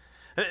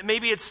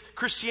 Maybe it's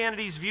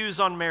Christianity's views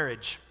on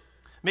marriage.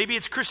 Maybe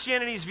it's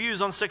Christianity's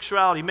views on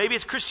sexuality. Maybe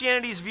it's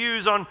Christianity's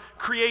views on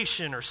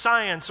creation or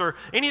science or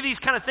any of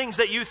these kind of things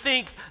that you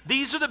think,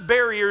 these are the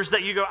barriers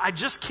that you go, I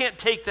just can't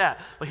take that.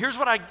 Well, here's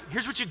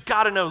what you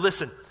got to know.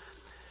 Listen,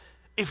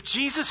 if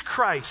Jesus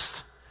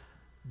Christ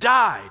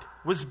died,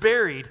 was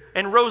buried,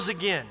 and rose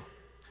again,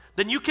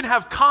 then you can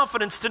have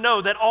confidence to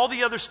know that all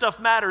the other stuff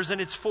matters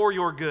and it's for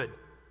your good.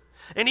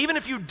 And even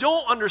if you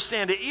don't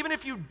understand it, even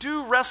if you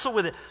do wrestle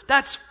with it,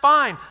 that's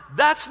fine.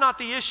 That's not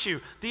the issue.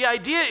 The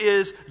idea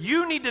is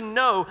you need to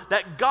know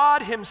that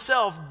God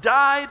himself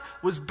died,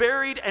 was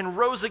buried, and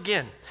rose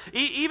again.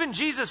 Even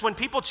Jesus, when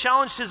people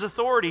challenged his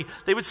authority,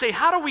 they would say,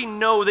 how do we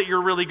know that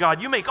you're really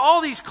God? You make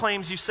all these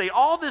claims, you say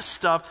all this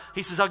stuff.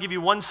 He says, I'll give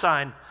you one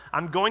sign.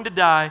 I'm going to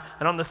die,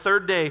 and on the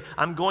third day,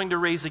 I'm going to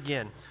raise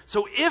again.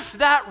 So if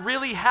that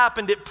really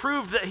happened, it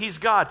proved that he's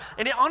God.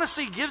 And it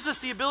honestly gives us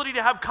the ability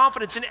to have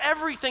confidence in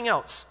everything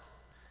else.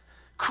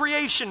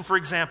 Creation, for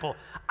example.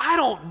 I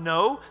don't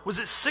know. Was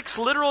it 6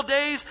 literal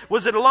days?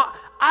 Was it a lot?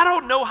 I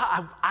don't know.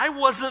 I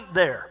wasn't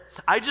there.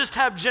 I just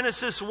have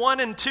Genesis 1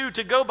 and 2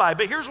 to go by.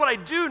 But here's what I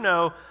do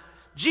know.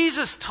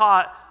 Jesus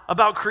taught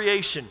about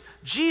creation.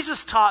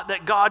 Jesus taught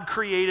that God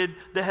created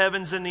the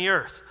heavens and the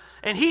earth.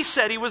 And he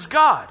said he was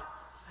God.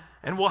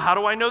 And well, how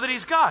do I know that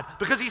he's God?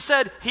 Because he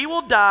said he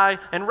will die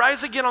and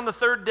rise again on the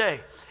third day.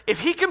 If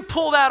he can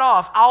pull that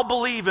off, I'll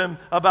believe him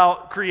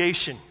about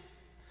creation.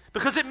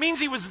 Because it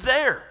means he was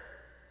there.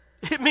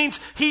 It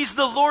means he's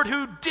the Lord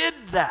who did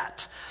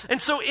that.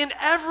 And so in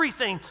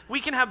everything,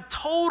 we can have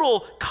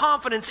total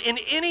confidence in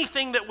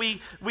anything that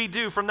we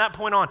do from that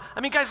point on.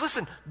 I mean, guys,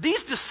 listen,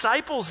 these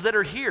disciples that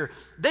are here,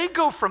 they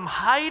go from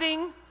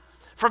hiding,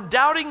 from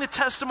doubting the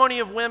testimony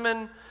of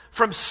women,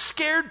 from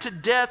scared to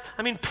death.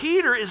 I mean,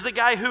 Peter is the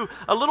guy who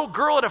a little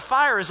girl at a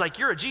fire is like,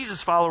 you're a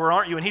Jesus follower,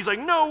 aren't you? And he's like,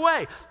 no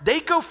way.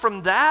 They go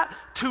from that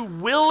to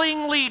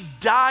willingly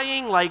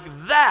dying like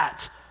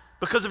that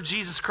because of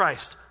Jesus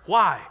Christ.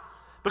 Why?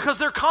 Because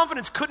their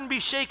confidence couldn't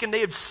be shaken. They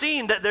had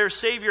seen that their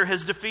Savior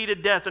has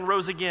defeated death and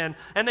rose again,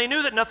 and they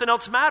knew that nothing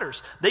else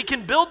matters. They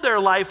can build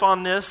their life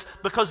on this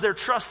because their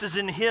trust is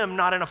in him,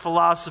 not in a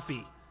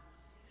philosophy.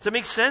 Does that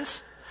make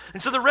sense?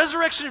 And so the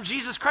resurrection of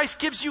Jesus Christ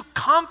gives you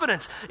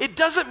confidence. It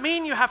doesn't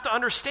mean you have to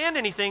understand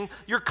anything.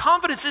 Your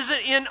confidence isn't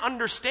in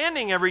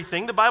understanding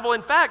everything. The Bible,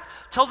 in fact,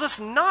 tells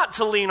us not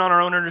to lean on our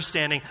own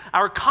understanding.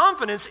 Our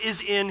confidence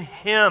is in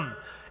him,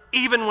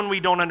 even when we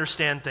don't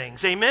understand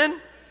things.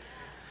 Amen?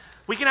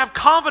 We can have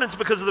confidence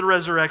because of the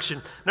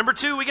resurrection. Number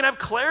 2, we can have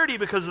clarity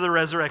because of the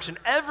resurrection.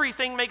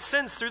 Everything makes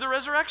sense through the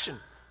resurrection.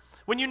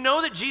 When you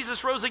know that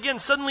Jesus rose again,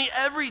 suddenly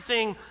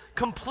everything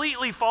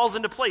completely falls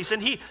into place.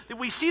 And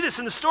we see this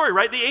in the story,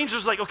 right? The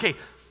angel's like, okay,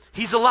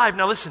 he's alive.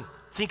 Now listen,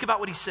 think about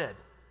what he said.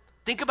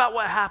 Think about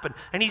what happened.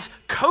 And he's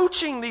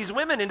coaching these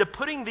women into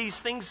putting these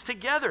things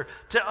together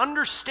to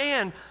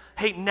understand,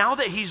 hey, now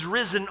that he's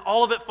risen,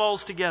 all of it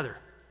falls together.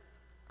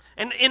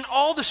 And in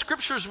all the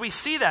scriptures we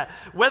see that,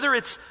 whether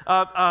it's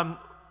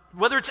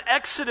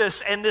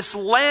Exodus and this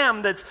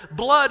lamb that's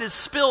blood is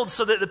spilled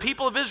so that the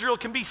people of Israel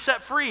can be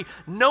set free,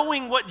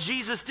 knowing what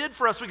Jesus did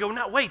for us, we go,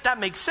 no, wait, that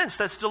makes sense.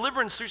 That's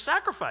deliverance through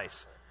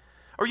sacrifice.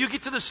 Or you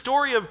get to the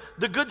story of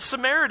the Good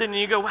Samaritan and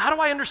you go, how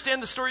do I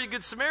understand the story of the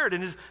Good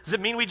Samaritan? Does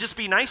it mean we just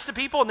be nice to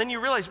people? And then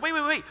you realize,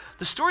 wait.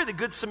 The story of the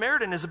Good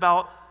Samaritan is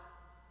about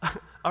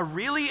a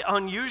really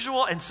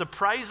unusual and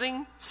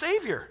surprising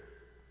Savior.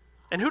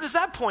 And who does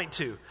that point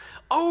to?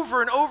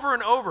 Over and over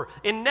and over.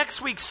 In next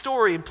week's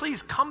story, and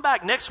please come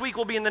back, next week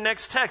we'll be in the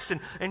next text,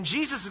 and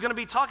Jesus is going to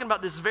be talking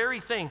about this very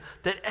thing,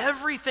 that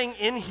everything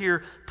in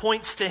here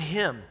points to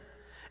him.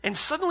 And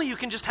suddenly you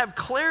can just have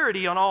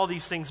clarity on all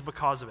these things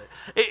because of it.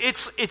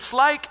 It's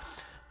like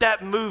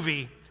that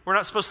movie. We're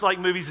not supposed to like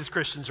movies as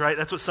Christians, right?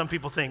 That's what some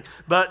people think.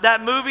 But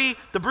that movie,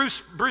 the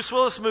Bruce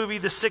Willis movie,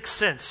 The Sixth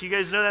Sense. You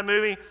guys know that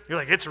movie? You're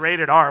like, it's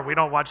rated R. We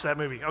don't watch that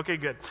movie. Okay,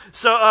 good.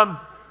 So,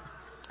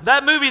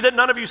 that movie that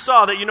none of you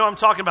saw that you know I'm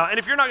talking about, and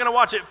if you're not going to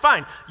watch it,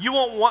 fine. You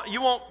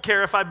won't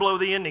care if I blow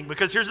the ending,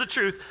 because here's the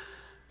truth.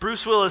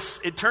 Bruce Willis,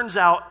 it turns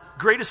out,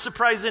 greatest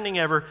surprise ending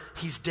ever,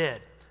 he's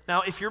dead.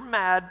 Now, if you're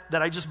mad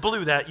that I just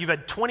blew that, you've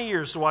had 20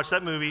 years to watch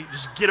that movie.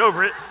 Just get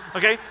over it,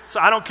 okay? So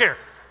I don't care.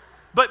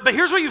 But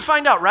here's what you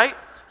find out, right?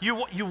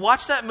 You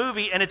watch that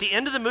movie, and at the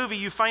end of the movie,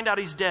 you find out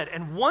he's dead.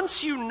 And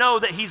once you know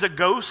that he's a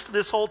ghost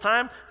this whole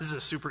time, this is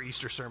a super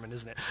Easter sermon,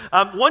 isn't it?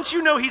 Once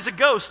you know he's a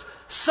ghost,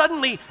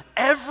 suddenly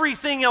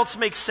everything else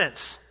makes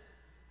sense.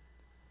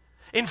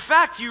 In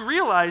fact, you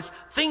realize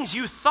things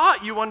you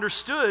thought you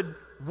understood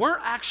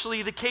weren't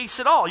actually the case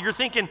at all. You're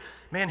thinking,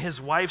 man,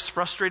 his wife's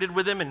frustrated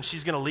with him and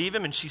she's going to leave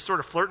him and she's sort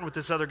of flirting with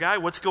this other guy.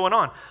 What's going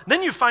on?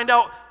 Then you find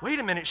out, wait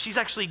a minute, she's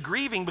actually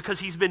grieving because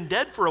he's been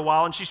dead for a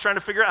while and she's trying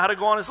to figure out how to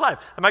go on his life.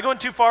 Am I going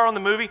too far on the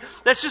movie?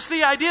 That's just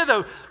the idea,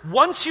 though.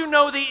 Once you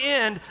know the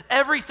end,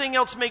 everything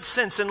else makes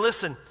sense. And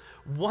listen,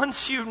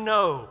 once you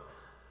know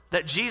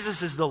that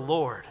Jesus is the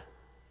Lord,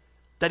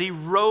 that he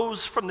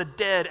rose from the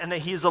dead and that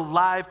he is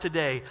alive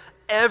today,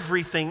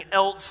 everything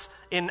else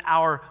in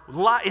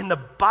the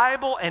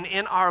Bible and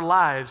in our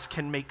lives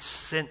can make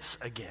sense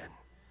again.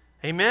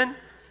 Amen?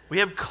 We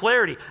have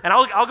clarity. And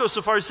I'll go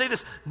so far as to say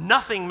this,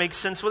 nothing makes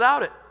sense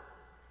without it.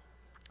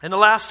 And the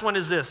last one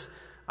is this.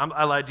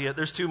 I lied to you.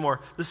 There's 2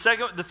 more. The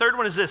third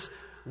one is this.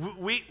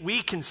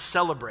 We can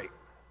celebrate.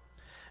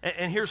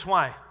 And here's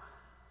why.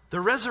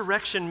 The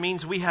resurrection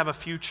means we have a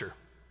future.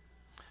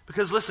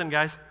 Because listen,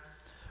 guys,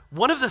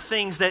 one of the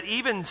things that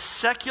even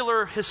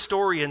secular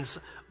historians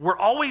were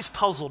always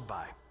puzzled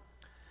by,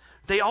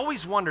 they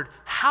always wondered,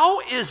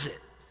 how is it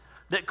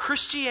that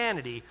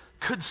Christianity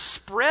could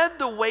spread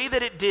the way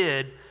that it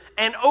did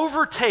and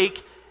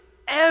overtake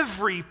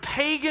every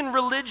pagan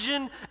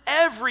religion,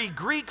 every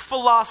Greek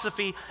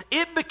philosophy?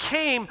 It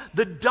became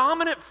the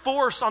dominant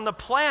force on the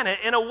planet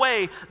in a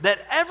way that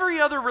every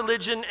other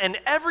religion and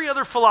every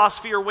other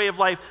philosophy or way of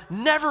life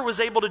never was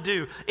able to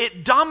do.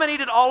 It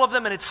dominated all of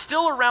them, and it's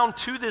still around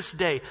to this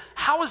day.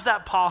 How is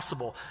that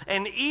possible?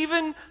 And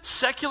even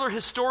secular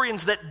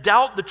historians that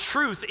doubt the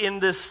truth in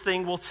this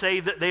thing will say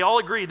that they all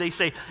agree. They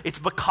say it's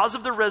because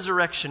of the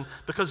resurrection,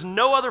 because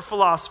no other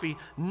philosophy,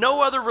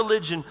 no other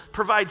religion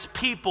provides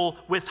people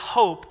with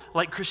hope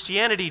like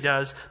Christianity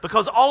does,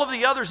 because all of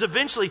the others,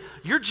 eventually,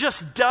 you're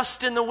just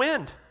dust in the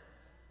wind.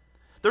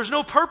 There's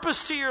no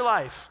purpose to your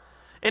life.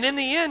 And in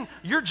the end,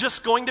 you're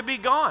just going to be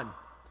gone.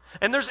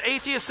 And there's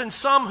atheists and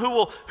some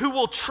who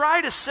will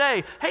try to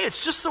say, hey,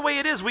 it's just the way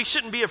it is. We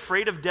shouldn't be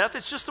afraid of death.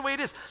 It's just the way it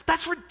is.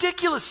 That's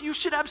ridiculous. You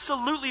should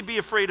absolutely be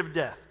afraid of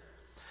death.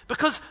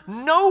 Because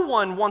no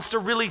one wants to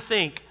really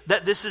think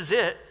that this is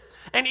it.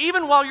 And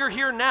even while you're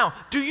here now,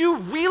 do you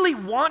really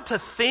want to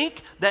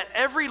think that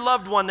every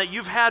loved one that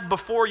you've had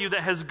before you,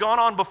 that has gone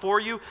on before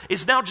you,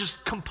 is now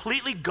just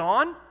completely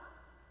gone?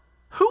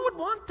 Who would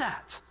want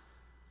that?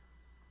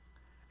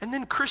 And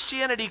then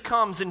Christianity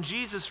comes and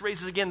Jesus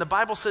raises again. The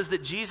Bible says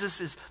that Jesus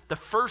is the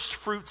first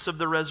fruits of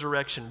the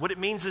resurrection. What it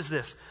means is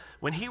this: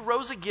 when he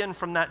rose again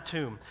from that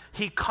tomb,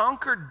 he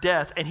conquered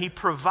death, and he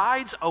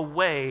provides a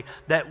way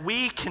that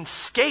we can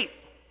escape.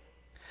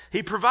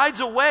 He provides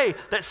a way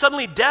that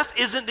suddenly death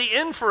isn't the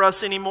end for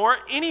us any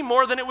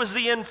more than it was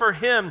the end for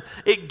him.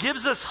 It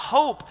gives us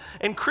hope.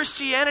 And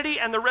Christianity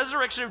and the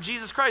resurrection of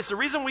Jesus Christ, the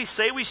reason we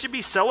say we should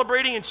be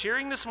celebrating and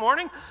cheering this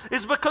morning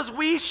is because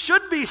we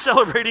should be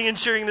celebrating and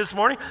cheering this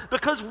morning,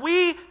 because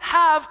we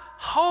have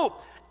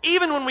hope.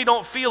 Even when we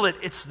don't feel it,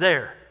 it's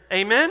there.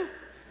 Amen?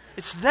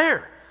 It's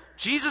there.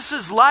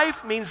 Jesus'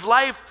 life means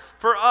life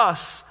for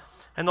us.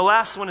 And the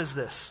last one is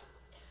this,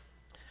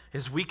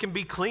 is we can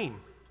be clean.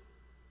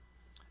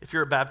 If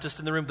you're a Baptist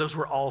in the room, those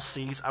were all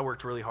C's. I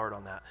worked really hard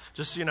on that.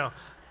 Just so you know,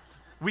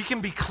 we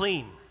can be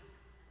clean.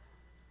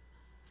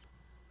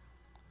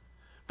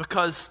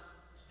 Because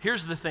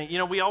here's the thing.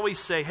 We always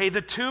say, hey,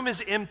 the tomb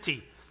is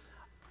empty.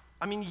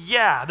 I mean,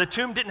 yeah, the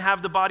tomb didn't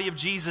have the body of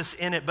Jesus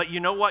in it, but you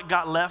know what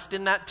got left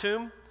in that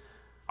tomb?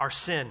 Our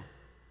sin.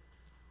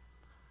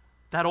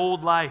 That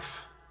old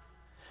life.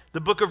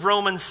 The book of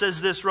Romans says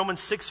this, Romans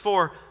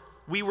 6:4,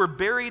 we were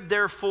buried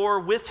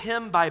therefore with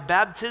him by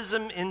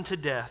baptism into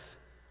death,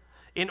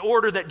 in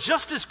order that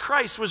just as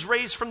Christ was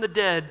raised from the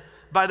dead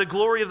by the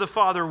glory of the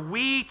Father,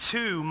 we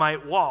too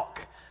might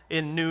walk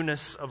in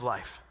newness of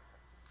life.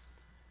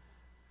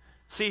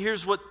 See,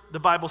 here's what the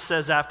Bible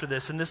says after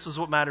this, and this is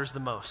what matters the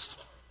most.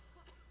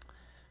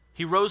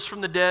 He rose from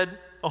the dead,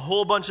 a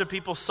whole bunch of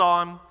people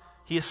saw him,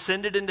 he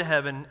ascended into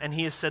heaven, and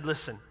he has said,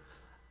 listen,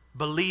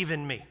 believe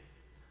in me,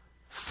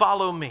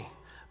 follow me.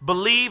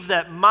 Believe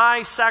that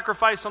my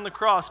sacrifice on the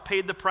cross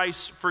paid the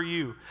price for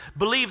you.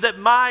 Believe that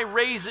my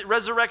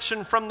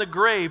resurrection from the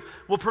grave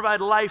will provide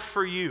life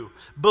for you.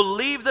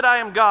 Believe that I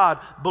am God.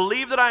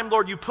 Believe that I am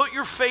Lord. You put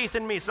your faith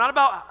in me. It's not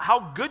about how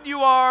good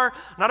you are,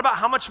 not about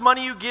how much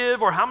money you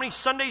give or how many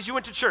Sundays you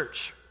went to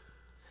church.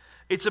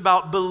 It's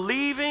about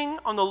believing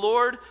on the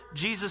Lord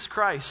Jesus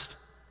Christ.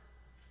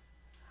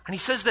 And he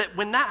says that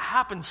when that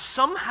happens,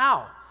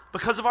 somehow,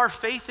 because of our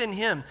faith in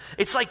him,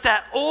 it's like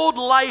that old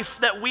life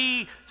that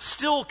we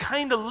still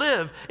kind of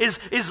live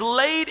is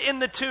laid in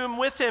the tomb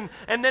with him,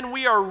 and then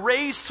we are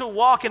raised to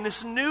walk in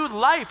this new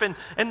life, and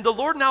the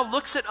Lord now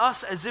looks at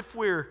us as if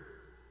we're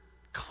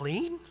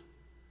clean?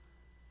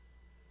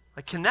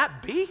 Like, can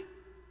that be?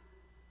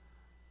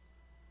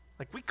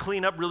 Like, we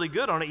clean up really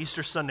good on an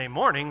Easter Sunday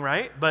morning,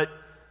 right? But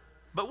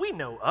we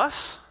know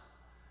us.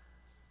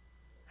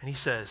 And he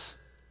says,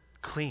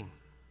 clean,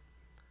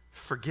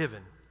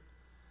 forgiven,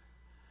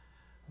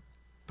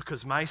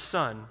 because my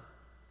son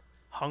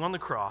hung on the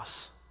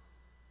cross,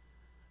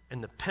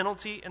 and the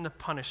penalty and the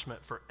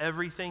punishment for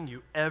everything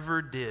you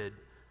ever did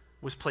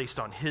was placed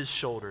on his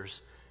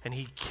shoulders, and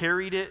he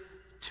carried it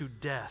to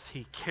death.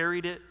 He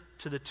carried it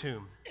to the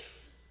tomb.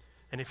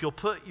 And if you'll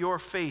put your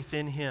faith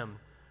in him,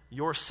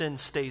 your sin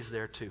stays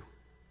there too.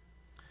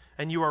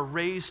 And you are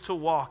raised to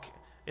walk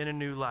in a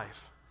new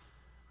life.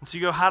 And so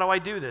you go, how do I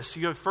do this?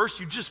 You go, first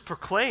you just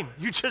proclaim.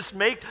 You just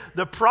make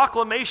the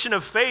proclamation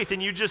of faith,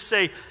 and you just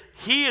say,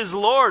 he is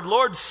Lord.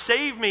 Lord,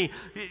 save me.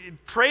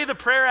 Pray the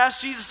prayer,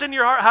 ask Jesus into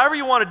your heart, however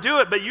you want to do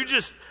it, but you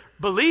just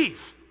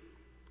believe.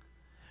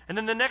 And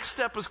then the next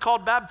step is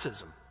called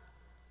baptism.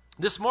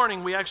 This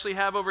morning we actually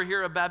have over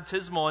here a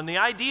baptismal, and the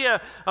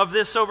idea of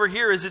this over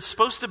here is it's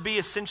supposed to be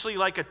essentially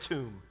like a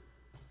tomb.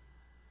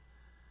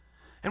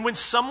 And when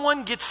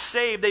someone gets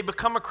saved, they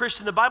become a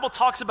Christian, the Bible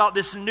talks about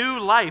this new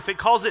life. It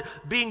calls it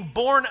being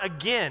born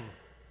again.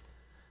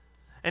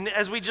 And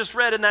as we just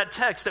read in that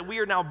text, that we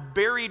are now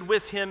buried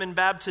with him in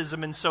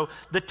baptism. And so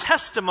the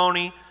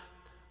testimony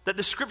that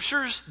the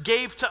scriptures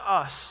gave to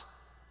us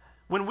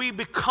when we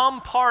become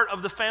part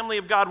of the family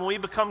of God, when we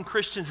become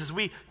Christians, is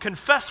we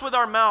confess with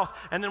our mouth,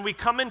 and then we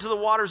come into the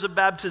waters of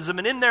baptism.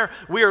 And in there,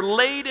 we are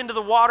laid into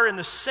the water in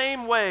the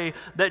same way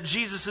that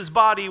Jesus'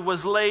 body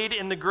was laid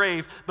in the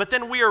grave. But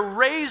then we are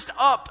raised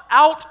up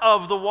out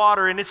of the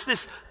water, and it's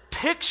this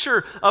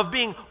picture of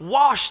being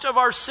washed of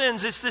our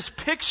sins. It's this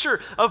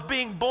picture of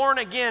being born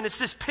again. It's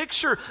this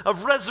picture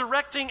of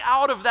resurrecting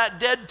out of that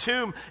dead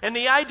tomb. And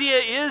the idea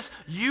is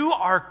you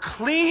are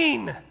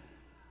clean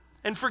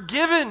and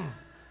forgiven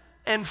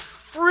and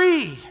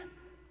free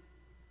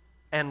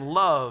and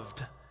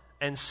loved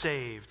and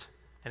saved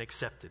and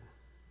accepted.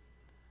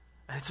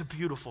 And it's a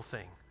beautiful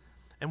thing.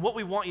 And what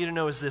we want you to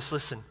know is this,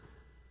 listen,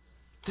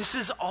 this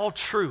is all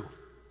true.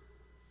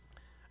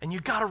 And you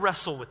got to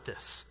wrestle with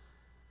this.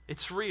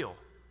 It's real.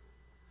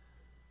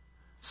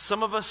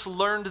 Some of us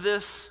learned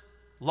this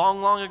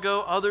long, long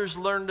ago. Others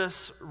learned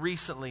this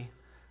recently.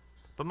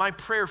 But my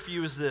prayer for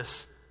you is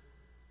this.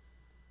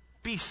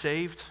 Be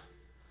saved.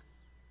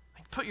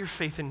 Put your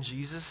faith in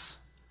Jesus.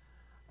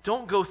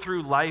 Don't go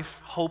through life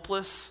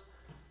hopeless.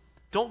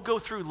 Don't go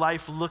through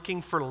life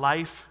looking for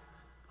life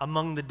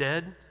among the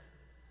dead.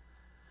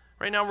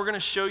 Right now we're going to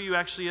show you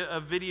actually a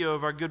video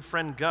of our good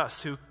friend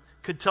Gus, who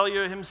could tell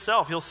you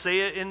himself. He'll say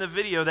it in the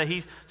video that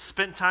he's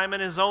spent time in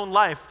his own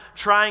life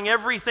trying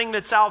everything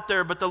that's out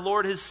there, but the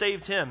Lord has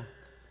saved him.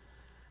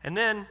 And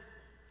then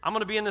I'm going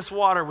to be in this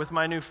water with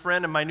my new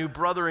friend and my new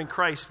brother in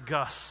Christ,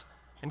 Gus.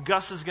 And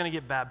Gus is going to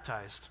get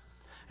baptized.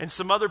 And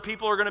some other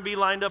people are going to be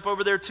lined up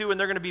over there too, and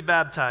they're going to be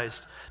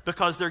baptized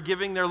because they're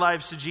giving their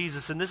lives to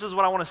Jesus. And this is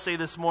what I want to say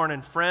this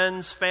morning.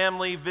 Friends,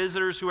 family,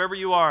 visitors, whoever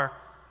you are,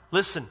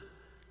 listen,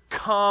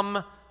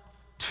 come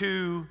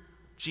to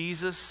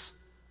Jesus.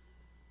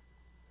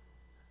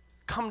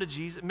 Come to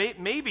Jesus.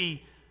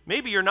 Maybe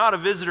you're not a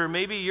visitor.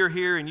 Maybe you're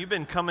here and you've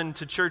been coming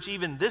to church,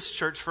 even this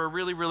church, for a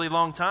really, really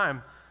long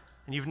time.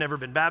 And you've never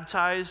been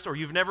baptized, or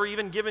you've never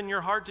even given your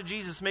heart to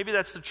Jesus. Maybe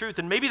that's the truth.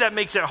 And maybe that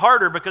makes it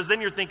harder, because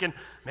then you're thinking,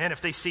 man, if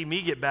they see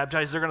me get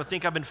baptized, they're going to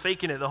think I've been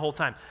faking it the whole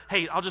time.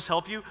 Hey, I'll just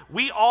help you.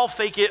 We all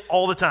fake it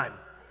all the time.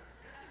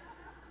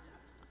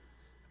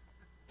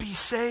 Be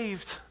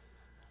saved.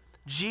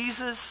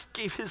 Jesus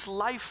gave his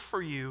life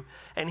for you,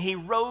 and he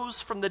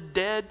rose from the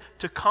dead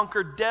to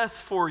conquer death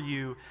for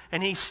you.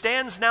 And he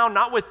stands now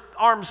not with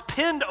arms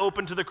pinned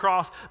open to the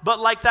cross, but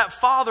like that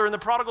father in the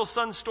prodigal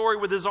son story,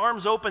 with his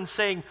arms open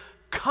saying,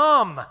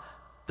 come,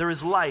 there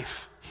is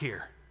life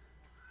here.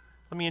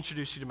 Let me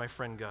introduce you to my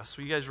friend Gus.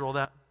 Will you guys roll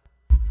that?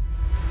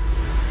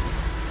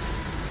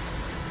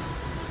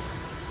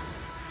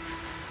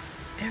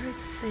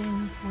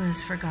 Everything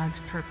was for God's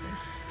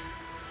purpose.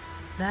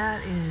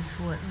 That is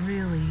what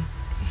really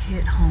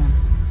hit home.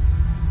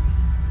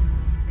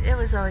 It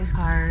was always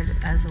hard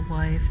as a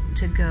wife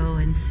to go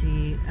and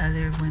see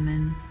other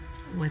women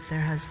with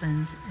their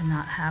husbands and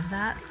not have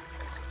that.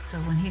 So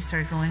when he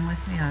started going with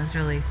me, I was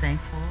really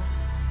thankful.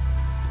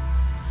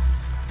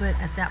 But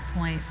at that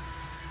point,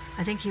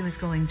 I think he was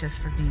going just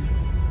for me.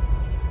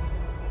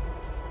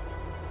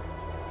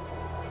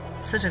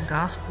 It's such a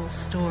gospel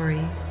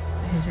story,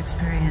 his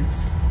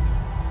experience.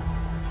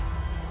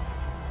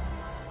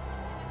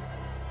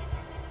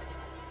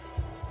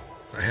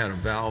 I had a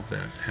valve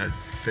that had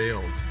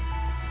failed,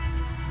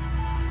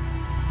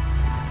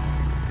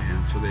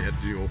 and so they had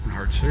to do open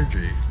heart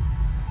surgery.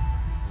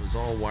 It was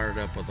all wired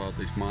up with all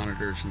these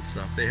monitors and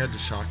stuff. They had to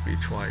shock me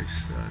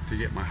twice to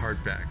get my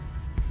heart back.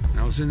 And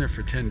I was in there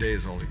for 10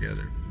 days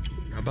altogether.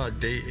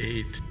 About day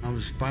 8, I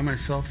was by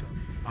myself.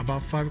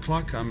 About 5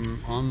 o'clock,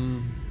 I'm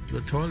on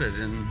the toilet,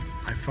 and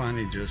I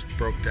finally just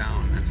broke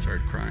down and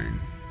started crying.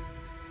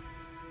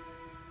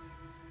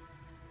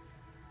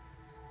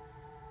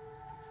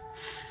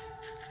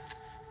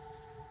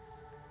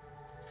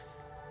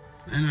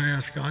 And I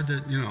asked God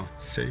to,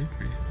 save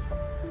me.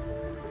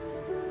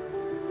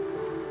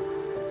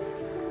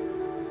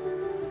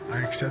 I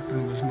accepted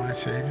him as my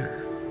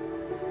Savior.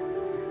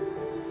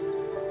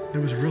 There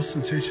was a real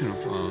sensation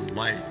of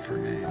light for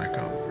me, like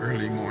a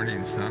early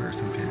morning sun or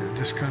something. It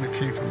just kind of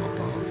came from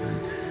above.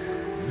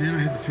 And then I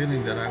had the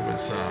feeling that I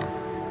was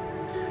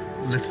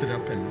lifted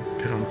up and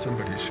put on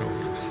somebody's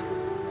shoulders.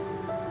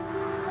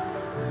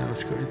 And I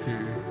was going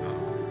through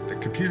the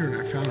computer,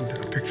 and I found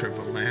a picture of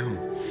a lamb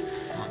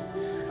on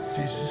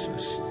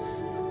Jesus'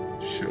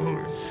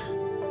 shoulders.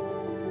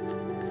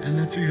 And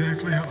that's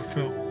exactly how it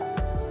felt.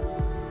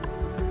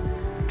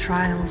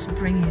 Trials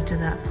bring you to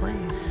that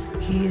place.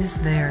 He is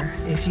there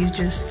if you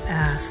just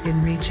ask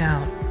and reach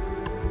out.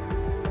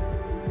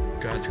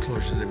 God's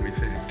closer than we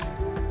think.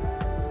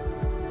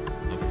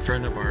 A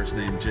friend of ours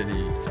named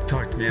Jenny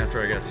talked to me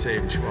after I got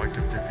saved, and she walked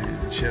up to me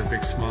and she had a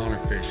big smile on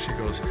her face. She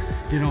goes,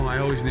 I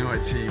always knew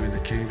I'd see you in the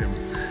kingdom.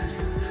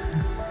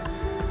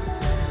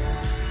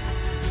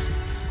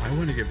 I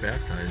want to get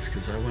baptized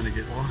because I want to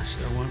get washed.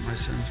 I want my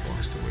sins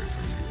washed away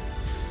from me.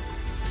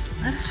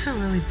 I just feel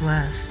really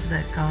blessed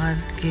that God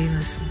gave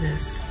us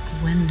this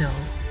window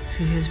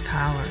to his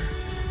power.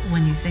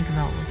 When you think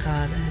about what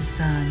God has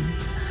done,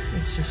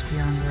 it's just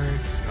beyond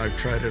words. I've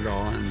tried it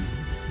all, and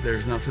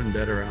there's nothing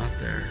better out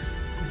there.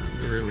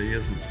 There really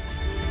isn't.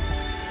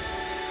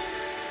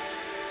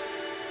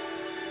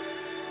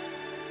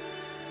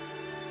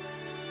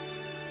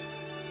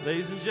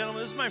 Ladies and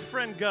gentlemen, this is my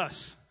friend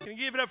Gus. Can you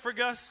give it up for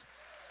Gus?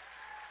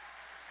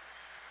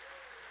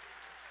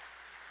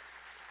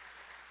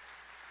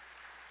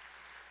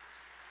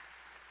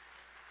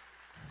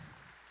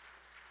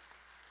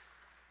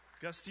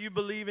 Gus, do you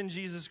believe in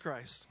Jesus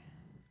Christ? I do.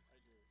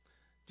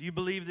 Do you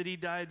believe that he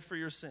died for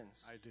your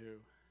sins? I do.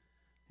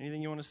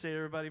 Anything you want to say to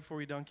everybody before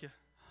we dunk you?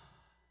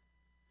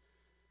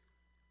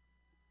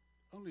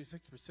 Only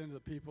 6% of the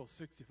people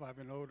 65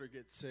 and older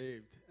get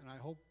saved, and I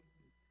hope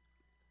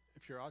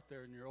if you're out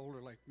there and you're older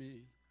like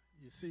me,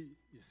 you see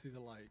the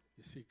light,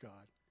 you see God.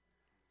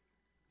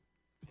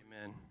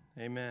 Amen.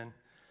 Amen.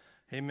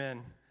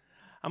 Amen.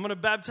 I'm going to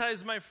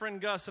baptize my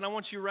friend Gus, and I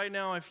want you right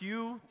now, if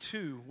you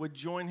too would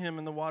join him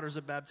in the waters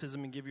of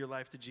baptism and give your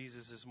life to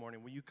Jesus this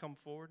morning, will you come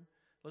forward?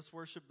 Let's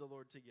worship the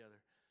Lord together.